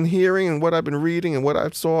I've been hearing and what I've been reading and what I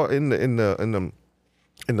saw in the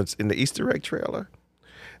Easter egg trailer,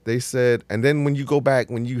 they said. And then when you go back,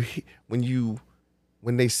 when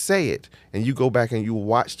they say it, and you go back and you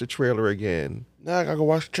watch the trailer again. Now I gotta go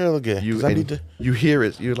watch the trailer again. You hear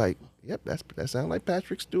it. You're like, yep, that sounds like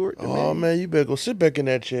Patrick Stewart. Oh man, you better go sit back in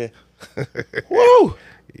that chair. Woo!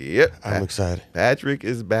 Yep, I'm excited. Patrick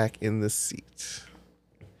is back in the seat.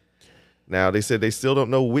 Now, they said they still don't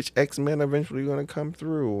know which X-Men are eventually going to come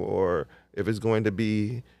through or if it's going to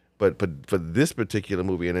be, but for this particular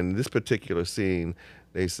movie and in this particular scene,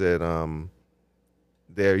 they said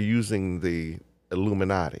they're using the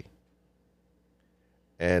Illuminati.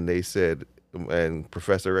 And they said, and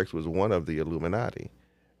Professor X was one of the Illuminati.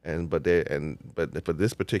 But for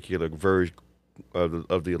this particular version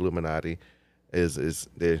of the Illuminati is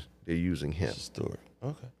they're using him. Stewart.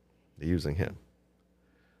 Okay. They're using him.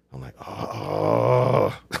 I'm like,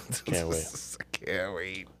 oh, can't wait. Can't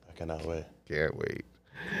wait. I cannot wait. Can't wait.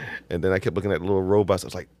 And then I kept looking at little robots. I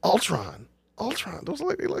was like, Ultron. Those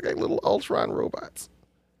they look like little Ultron robots.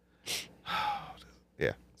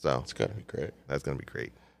 Yeah. So it's gonna be great. That's gonna be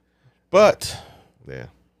great. But yeah,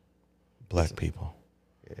 black people.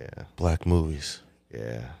 Yeah. Black movies.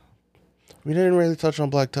 Yeah. We didn't really touch on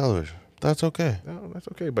black television. That's okay. No, that's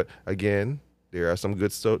okay. But again, there are some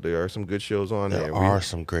good shows on there. There are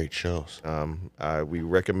some great shows. We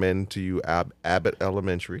recommend to you Abbott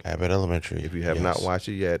Elementary. Abbott Elementary. If you have not watched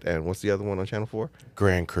it yet. And what's the other one on Channel 4?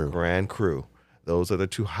 Grand Crew. Grand Crew. Those are the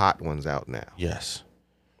two hot ones out now. Yes.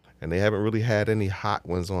 And they haven't really had any hot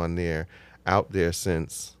ones on there out there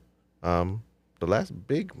since the last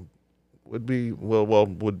big would be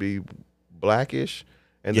Blackish,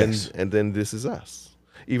 and then This Is Us.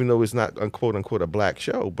 Even though it's not quote unquote a black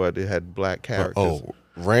show, but it had black characters.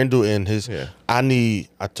 Randall and his. Yeah. I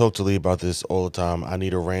talk to Lee about this all the time. I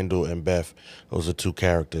need a Randall and Beth. Those are two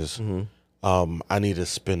characters. Mm-hmm. I need a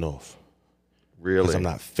spinoff. Really? Because I'm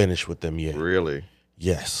not finished with them yet. Really?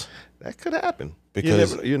 Yes. That could happen.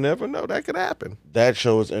 Because you never know. That could happen. That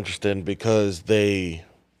show is interesting because they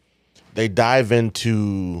dive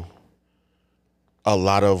into a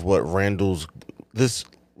lot of what Randall's this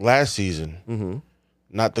last season. Mm-hmm.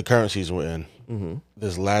 Not the current season we're in. Mm-hmm.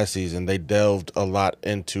 This last season, they delved a lot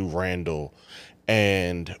into Randall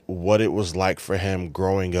and what it was like for him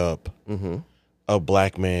growing up, mm-hmm. a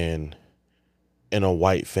black man in a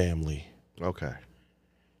white family. Okay.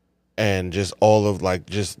 And just all of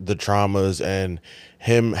just the traumas and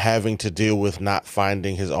him having to deal with not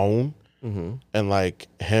finding his own, mm-hmm. and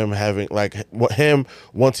him having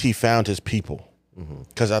once he found his people,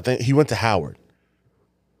 because I think he went to Howard.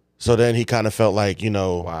 So then he kind of felt like,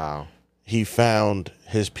 wow, he found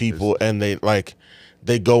his people, and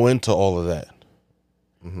they go into all of that,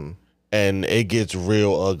 mm-hmm. and it gets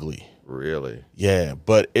real ugly. Really? Yeah,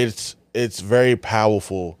 but it's very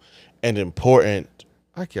powerful and important.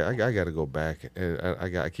 I got to go back, and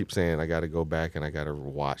I keep saying I got to go back and I got to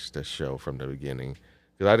watch the show from the beginning,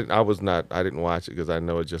 because I didn't watch it because I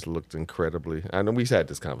know it just looked incredibly. I know we've had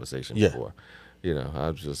this conversation before.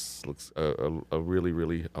 I just looks a really,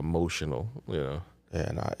 really emotional, Yeah,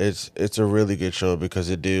 no, it's a really good show because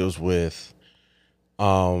it deals with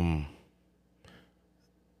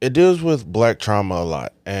black trauma a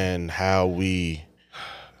lot and how we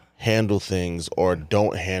handle things or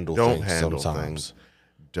don't handle things sometimes.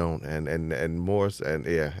 don't, and more,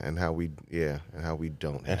 and how we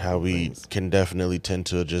don't, and how we things. Can definitely tend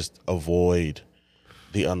to just avoid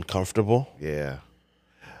the uncomfortable. Yeah.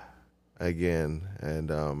 Again, and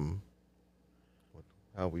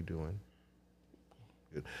how we doing?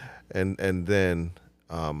 Good. And then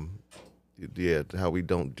how we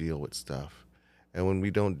don't deal with stuff, and when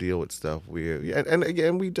we don't deal with stuff, and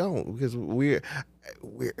again we don't, because we're.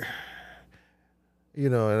 You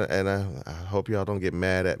know, and I hope y'all don't get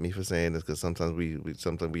mad at me for saying this, because sometimes we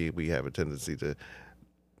have a tendency to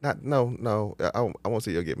I won't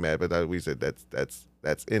say you'll get mad, but we said that's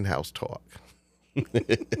in-house talk.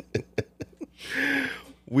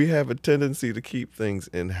 We have a tendency to keep things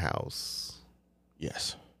in-house.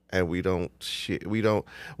 Yes, and we don't share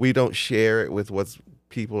it with what's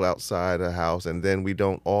people outside the house, and then we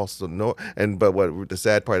don't also know. But what the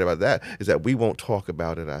sad part about that is that we won't talk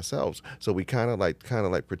about it ourselves. So we kind of like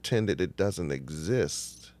pretend that it doesn't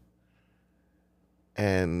exist,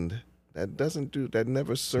 and that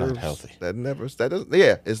never serves. It's not healthy.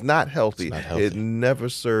 It's not healthy. It's not healthy. It never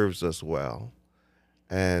serves us well,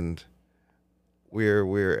 and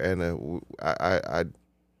we're in a.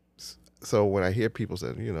 So when I hear people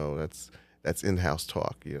say, that's in-house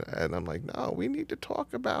talk, and I'm like, no, we need to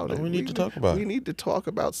talk about it. We need to talk about it. We need to talk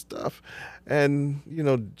about stuff, and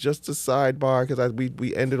just a sidebar, because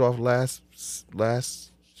we ended off the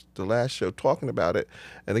last show talking about it,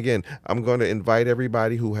 and again, I'm going to invite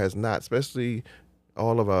everybody who has not, especially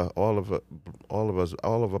all of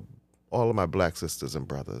my black sisters and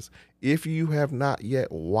brothers, if you have not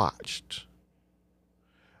yet watched,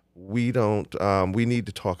 we need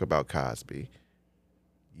to talk about Cosby.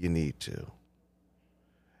 You need to,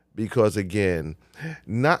 because again,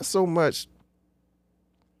 not so much.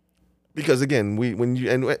 Because again,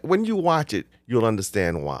 when you watch it, you'll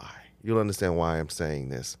understand why. You'll understand why I'm saying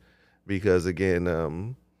this, because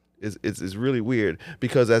again, it's really weird.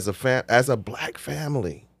 Because as a black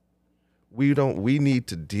family, we need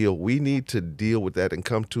to deal with that and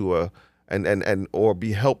come to or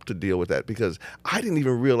be helped to deal with that, because I didn't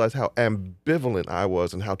even realize how ambivalent I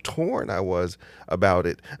was and how torn I was about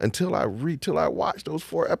it until I watched those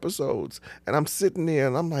 4 episodes, and I'm sitting there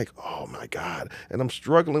and I'm like, oh my God, and I'm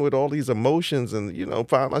struggling with all these emotions, and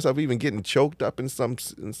find myself even getting choked up in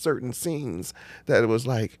certain scenes that it was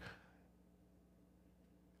like.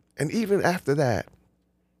 And even after that,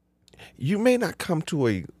 you may not come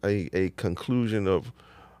to a conclusion of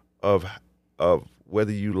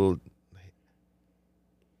whether you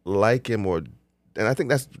like him and I think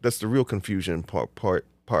that's the real confusion part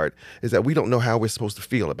is that we don't know how we're supposed to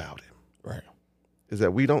feel about him. Right. Is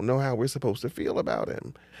that we don't know how we're supposed to feel about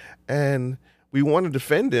him, and we want to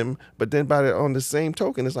defend him, but then on the same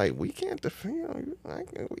token, it's like we can't defend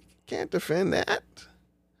that.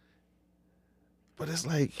 But it's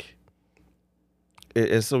like,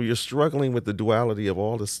 and so you're struggling with the duality of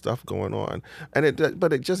all this stuff going on, and it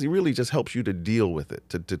really just helps you to deal with it,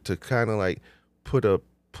 to kind of like put a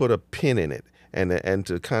pin in it, and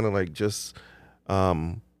to kind of like just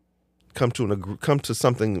come to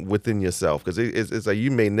something within yourself, because it's like you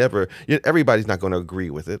may never. Everybody's not going to agree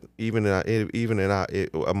with it, even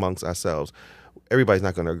amongst ourselves. Everybody's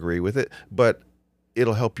not going to agree with it, but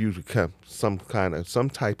it'll help you to come some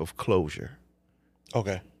type of closure.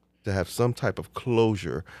 Okay. To have some type of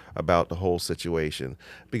closure about the whole situation,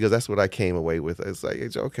 because that's what I came away with. It's like,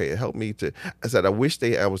 it's okay. It helped me to. I said, I was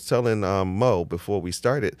telling Mo before we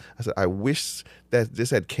started. I said, I wish that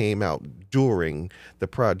this had came out during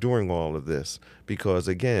all of this, because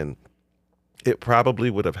again, it probably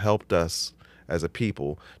would have helped us as a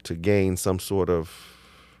people to gain some sort of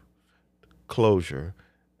closure,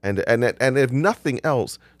 and if nothing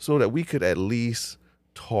else, so that we could at least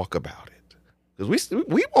talk about it. Because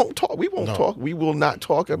we won't talk. We won't talk. We will not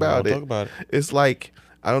talk about it. It's like,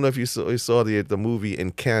 I don't know if you saw the movie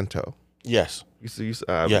Encanto. Yes.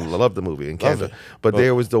 I love the movie Encanto. But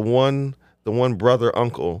there was the one brother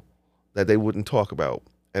uncle that they wouldn't talk about,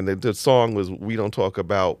 and the song was "We Don't Talk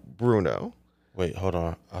About Bruno." Wait, hold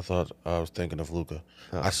on. I thought I was thinking of Luca.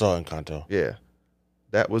 I saw Encanto. Yeah.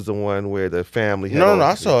 That was the one where the family had No,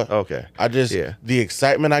 I saw it. Okay. The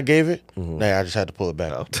excitement I gave it, I just had to pull it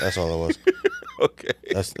back. That's all it was. Okay.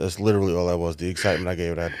 That's literally all that was. The excitement I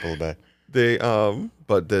gave it, I had to pull it back.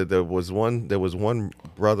 There was one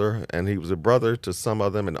brother, and he was a brother to some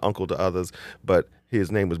of them and uncle to others, but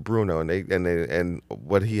his name was Bruno, and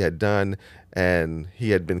what he had done, and he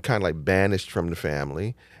had been kind of like banished from the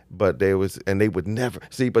family, but they would never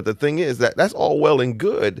see. But the thing is that's all well and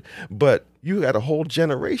good, but you had a whole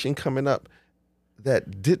generation coming up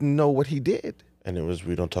that didn't know what he did. And it was,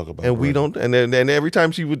 we don't talk about. And we don't. And then every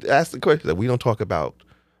time she would ask the question, that we don't talk about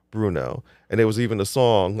Bruno, and there was even a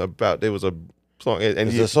song about. There was a song, and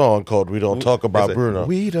there's a song called "We Don't Talk About Bruno."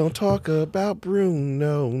 We don't talk about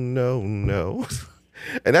Bruno, no.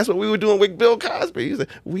 And that's what we were doing with Bill Cosby. He said,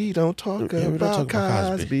 "We don't talk about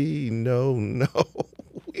Cosby, no.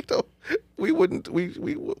 We wouldn't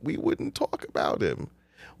talk about him.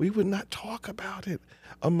 We would not talk about it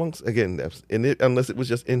amongst unless it was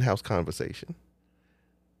just in-house conversation,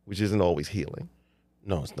 which isn't always healing.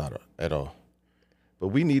 No, it's not at all. But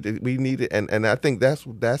we need it, and I think that's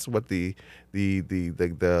what the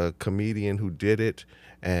comedian who did it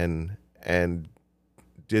and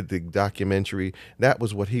did the documentary, that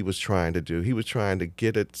was what he was trying to do. He was trying to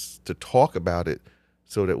get it to talk about it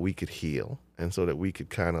so that we could heal and so that we could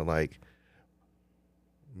kind of like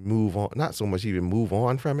move on, not so much even move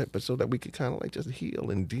on from it, but so that we could kind of like just heal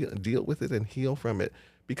and deal with it and heal from it,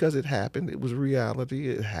 because it happened. It was reality.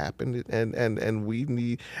 It happened, and we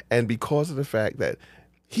need, and because of the fact that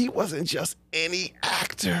he wasn't just any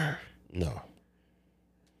actor. No.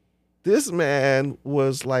 This man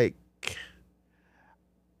was like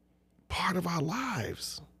part of our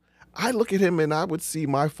lives. I look at him and I would see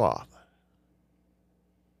my father.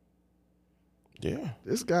 Yeah.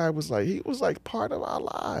 This guy was like part of our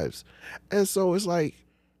lives. And so it's like,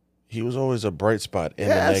 he was always a bright spot in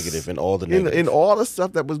the negative, in all the negative. In all the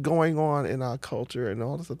stuff that was going on in our culture and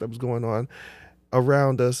all the stuff that was going on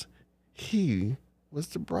around us, he was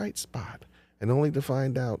the bright spot. And only to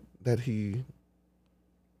find out that he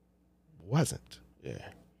wasn't. Yeah.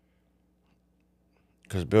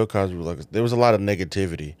 Because Bill Cosby was like, there was a lot of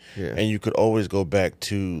negativity. Yeah. And you could always go back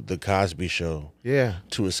to the Cosby Show. Yeah.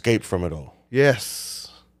 To escape from it all.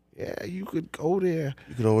 Yes. Yeah, you could go there.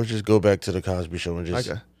 You could always just go back to the Cosby Show and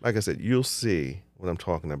just like I said, you'll see what I'm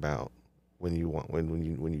talking about when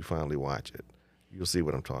you finally watch it. You'll see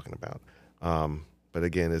what I'm talking about. But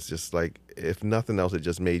again, it's just like, if nothing else, it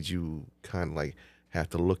just made you kind of like have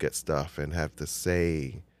to look at stuff and have to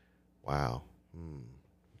say, wow,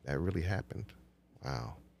 that really happened.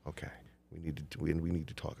 Wow. Okay. We need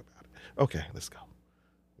to talk about it. Okay, let's go.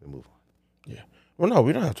 We'll move on. Yeah. Well, no,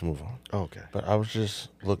 we don't have to move on. Okay. But I was just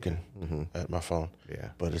looking at my phone. Yeah.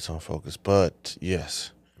 But it's on focus. But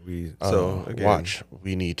yes. Watch.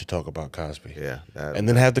 We need to talk about Cosby. Yeah. And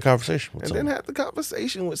then have the conversation with somebody. Then have the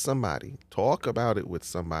conversation with somebody. Talk about it with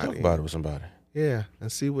somebody. Talk about it with somebody. Yeah.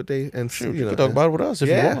 And see what they Shoot, you can talk about it with us if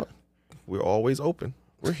you want. We're always open.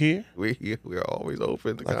 We're here. We're always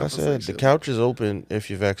open to like conversation. I said, the couch is open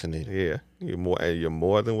if you're vaccinated. Yeah. You're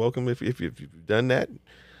more than welcome if you've done that.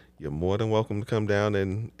 You're more than welcome to come down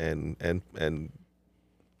and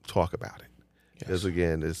talk about it. Because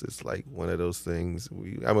again, it's like one of those things.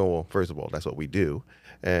 First of all, that's what we do,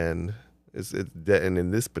 and and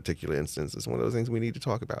in this particular instance, it's one of those things we need to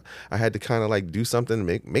talk about. I had to kind of like do something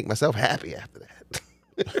to make myself happy after that.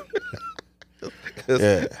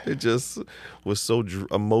 It just was so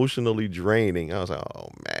emotionally draining. I was like, oh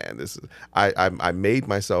man, this is. I made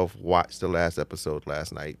myself watch the last episode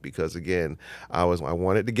last night because again, I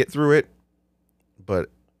wanted to get through it, but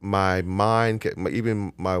my mind,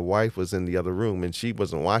 even my wife was in the other room and she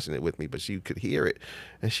wasn't watching it with me, but she could hear it,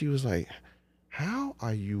 and she was like, "How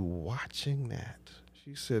are you watching that?"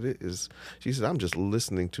 She said, "It is." She said, "I'm just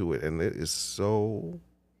listening to it, and it is so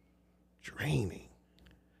draining."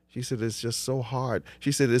 She said, "It's just so hard."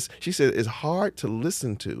 She said, "It's hard to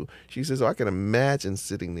listen to." She says, "I can imagine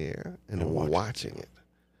sitting there and watching it."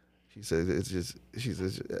 She said, she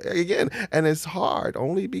says, again, and it's hard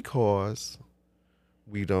only because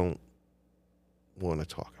we don't want to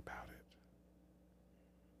talk about it.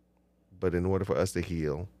 But in order for us to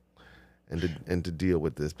heal and to deal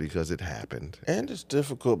with this, because it happened. And it's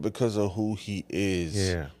difficult because of who he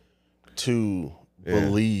is to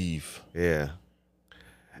believe. Yeah.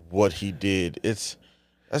 What he did, that's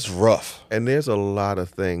rough. And there's a lot of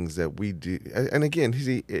things that we do. And again,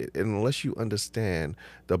 unless you understand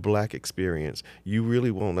the black experience, you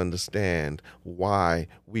really won't understand why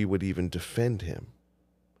we would even defend him.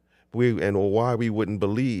 Or why we wouldn't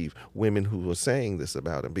believe women who were saying this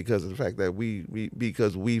about him, because of the fact that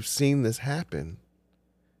because we've seen this happen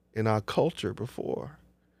in our culture before.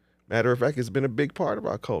 Matter of fact, it's been a big part of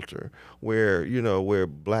our culture where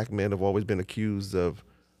black men have always been accused of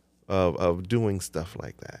doing stuff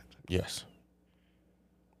like that. Yes.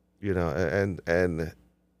 And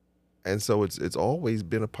so it's always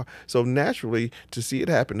been a part. So naturally, to see it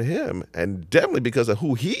happen to him, and definitely because of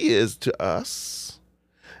who he is to us,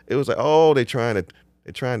 it was like, oh, they're trying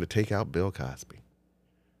to take out Bill Cosby.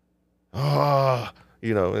 Oh,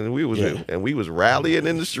 You know, and we was rallying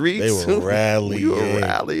in the streets. They were rallying. We were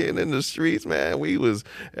rallying in the streets, man. We was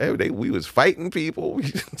fighting people.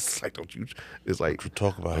 It's like, don't you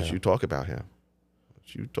talk about him.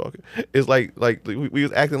 You talking? It's like we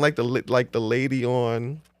was acting like the lady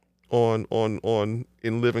on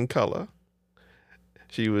In Living Color.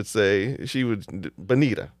 She would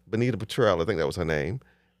Benita Petrell, I think that was her name.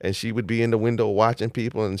 And she would be in the window watching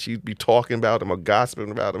people, and she'd be talking about them or gossiping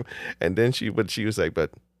about them. And then she would say,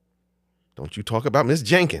 but don't you talk about Miss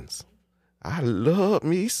Jenkins. I love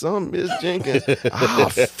me some Miss Jenkins. I'll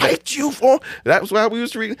fight you for. That was why we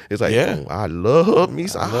was reading. It's like, I love me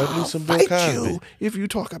some. I'll fight you if you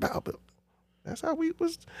talk about it. That's how we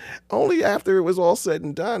was. Only after it was all said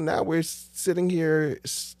and done, now we're sitting here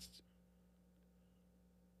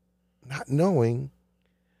not knowing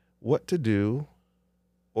what to do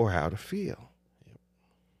or how to feel.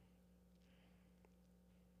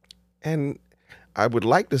 And I would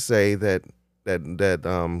like to say that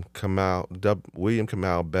William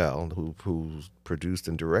Kamau Bell, who produced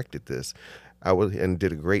and directed this, and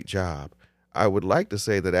did a great job. I would like to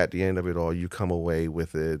say that at the end of it all, you come away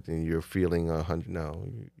with it and you're feeling 100. No,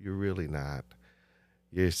 you're really not.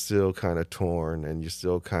 You're still kind of torn, and you're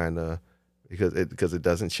still kind of because it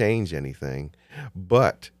doesn't change anything,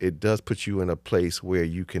 but it does put you in a place where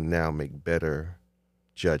you can now make better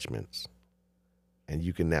judgments, and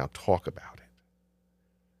you can now talk about it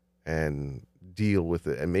and deal with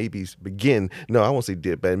it, and maybe begin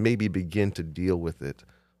to deal with it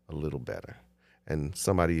a little better. And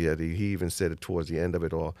somebody, he even said it towards the end of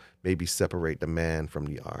it all, maybe separate the man from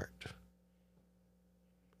the art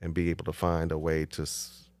and be able to find a way to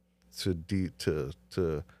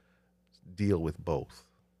deal with both,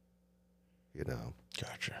 you know.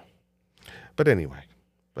 Gotcha. But anyway,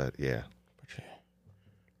 yeah.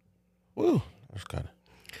 Woo,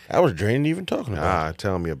 I was draining even talking about it.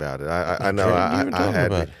 Tell me about it. I know I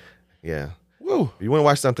had it. Yeah. Woo. If you want to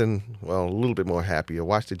watch something, well, a little bit more happier,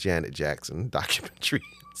 watch the Janet Jackson documentary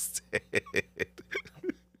instead.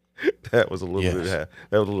 That was a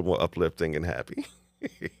little more uplifting and happy.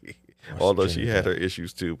 Although she had her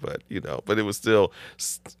issues too, but it was still,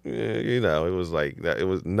 it was like that. It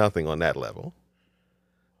was nothing on that level,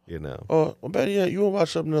 Oh, well, better yet, you want to watch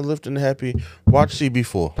something uplifting and happy? Watch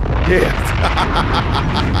CB4. Yeah.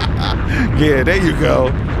 Yeah, there you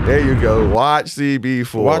go. Watch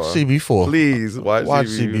CB4. Watch CB4. Please watch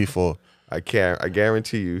CB4. I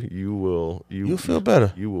guarantee you will. You'll feel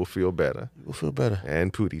better. You will feel better. You will feel better.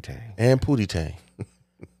 And Pootie Tang.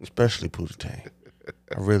 Especially Pootie Tang.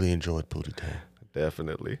 I really enjoyed Pootie Tang.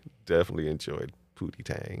 Definitely enjoyed Pootie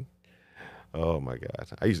Tang. Oh my God.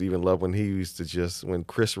 I used to even love when when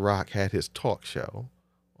Chris Rock had his talk show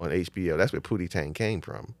on HBO. That's where Pootie Tang came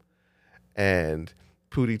from. And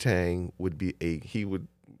Pootie Tang would be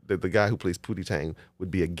the guy who plays Pootie Tang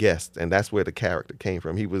would be a guest, and that's where the character came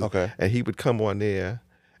from. And he would come on there,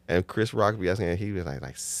 and Chris Rock would be asking, and he was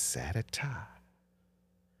like satire.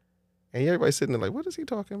 And everybody's sitting there like, what is he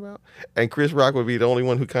talking about? And Chris Rock would be the only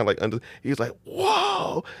one who kind of like he was like,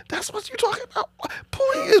 whoa, that's what you're talking about?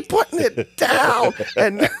 Pootie is putting it down.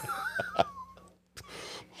 And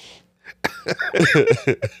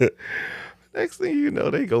next thing you know,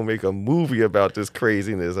 they go make a movie about this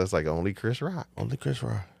craziness. That's like only Chris Rock. Only Chris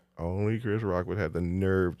Rock Would have the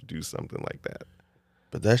nerve to do something like that.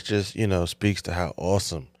 But that's just, speaks to how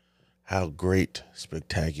awesome, how great,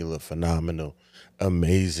 spectacular, phenomenal,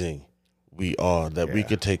 amazing we are that we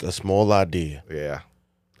could take a small idea,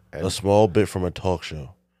 and a small bit from a talk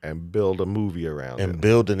show, and build a movie around it, and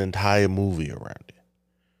build an entire movie around it.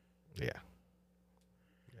 Yeah,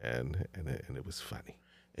 and it was funny.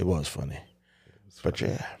 It was funny. But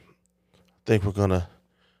yeah, I think we're gonna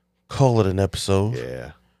call it an episode.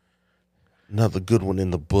 Yeah, another good one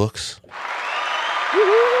in the books.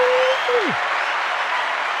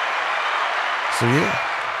 So yeah.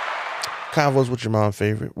 Convos with Your Mom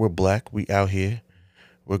favorite. We're black. We out here.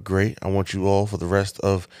 We're great. I want you all for the rest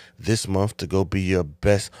of this month to go be your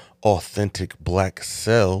best authentic black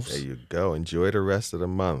selves. There you go. Enjoy the rest of the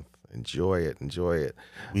month. Enjoy it.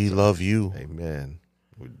 We love you. Amen.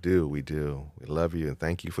 We do. We love you, and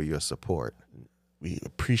thank you for your support. We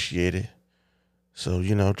appreciate it. So,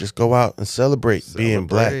 just go out and celebrate being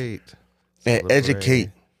black. And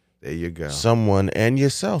educate. There you go. Someone and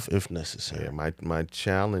yourself if necessary. Yeah, my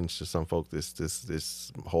challenge to some folk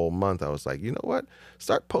this whole month, I was like, you know what?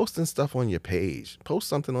 Start posting stuff on your page. Post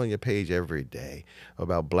something on your page every day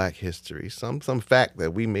about Black history. Some fact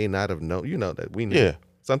that we may not have known, that we knew. Yeah.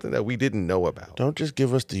 Something that we didn't know about. Don't just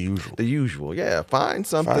give us the usual. The usual, yeah. Find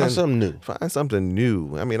something new. Find something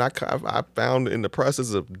new. I mean, I found in the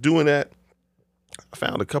process of doing that, I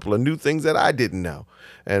found a couple of new things that I didn't know,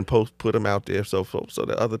 and put them out there so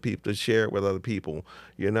that other people to share it with other people.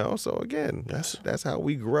 So again, that's how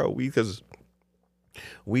we grow. Because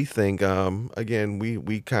we think again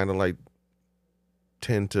we kind of like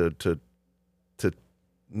tend to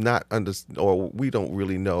not understand, or we don't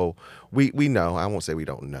really know. We know. I won't say we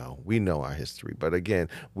don't know. We know our history, but again,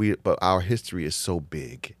 but our history is so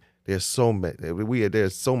big. There's so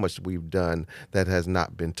much we've done that has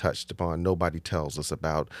not been touched upon. Nobody tells us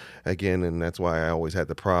about, again, and that's why I always had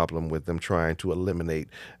the problem with them trying to eliminate,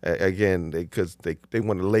 again, because they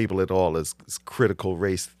want to label it all as critical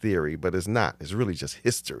race theory, but it's not. It's really just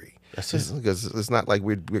history. That's it. Because it's not like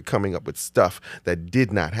we're coming up with stuff that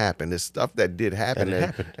did not happen. It's stuff that did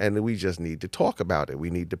happen, and we just need to talk about it. We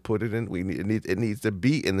need to put it in. It needs to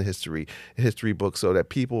be in the history book so that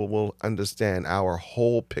people will understand our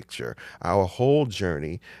whole picture, our whole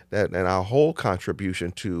journey, and our whole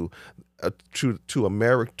contribution to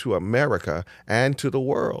America and to the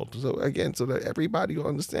world. So again, so that everybody will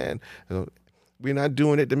understand. We're not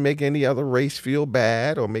doing it to make any other race feel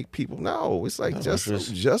bad or make people. No, it's like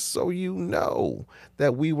just so you know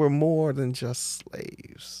that we were more than just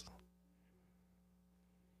slaves.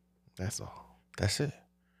 That's all. That's it.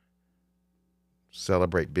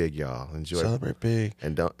 Celebrate big, y'all. Enjoy. Celebrate big,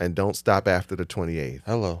 and don't stop after the 28th.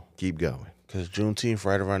 Hello. Keep going. Because Juneteenth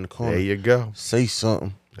right around the corner. There you go. Say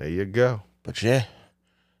something. There you go. But yeah,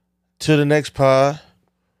 to the next pod.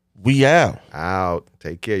 We out. Out.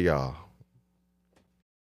 Take care, y'all.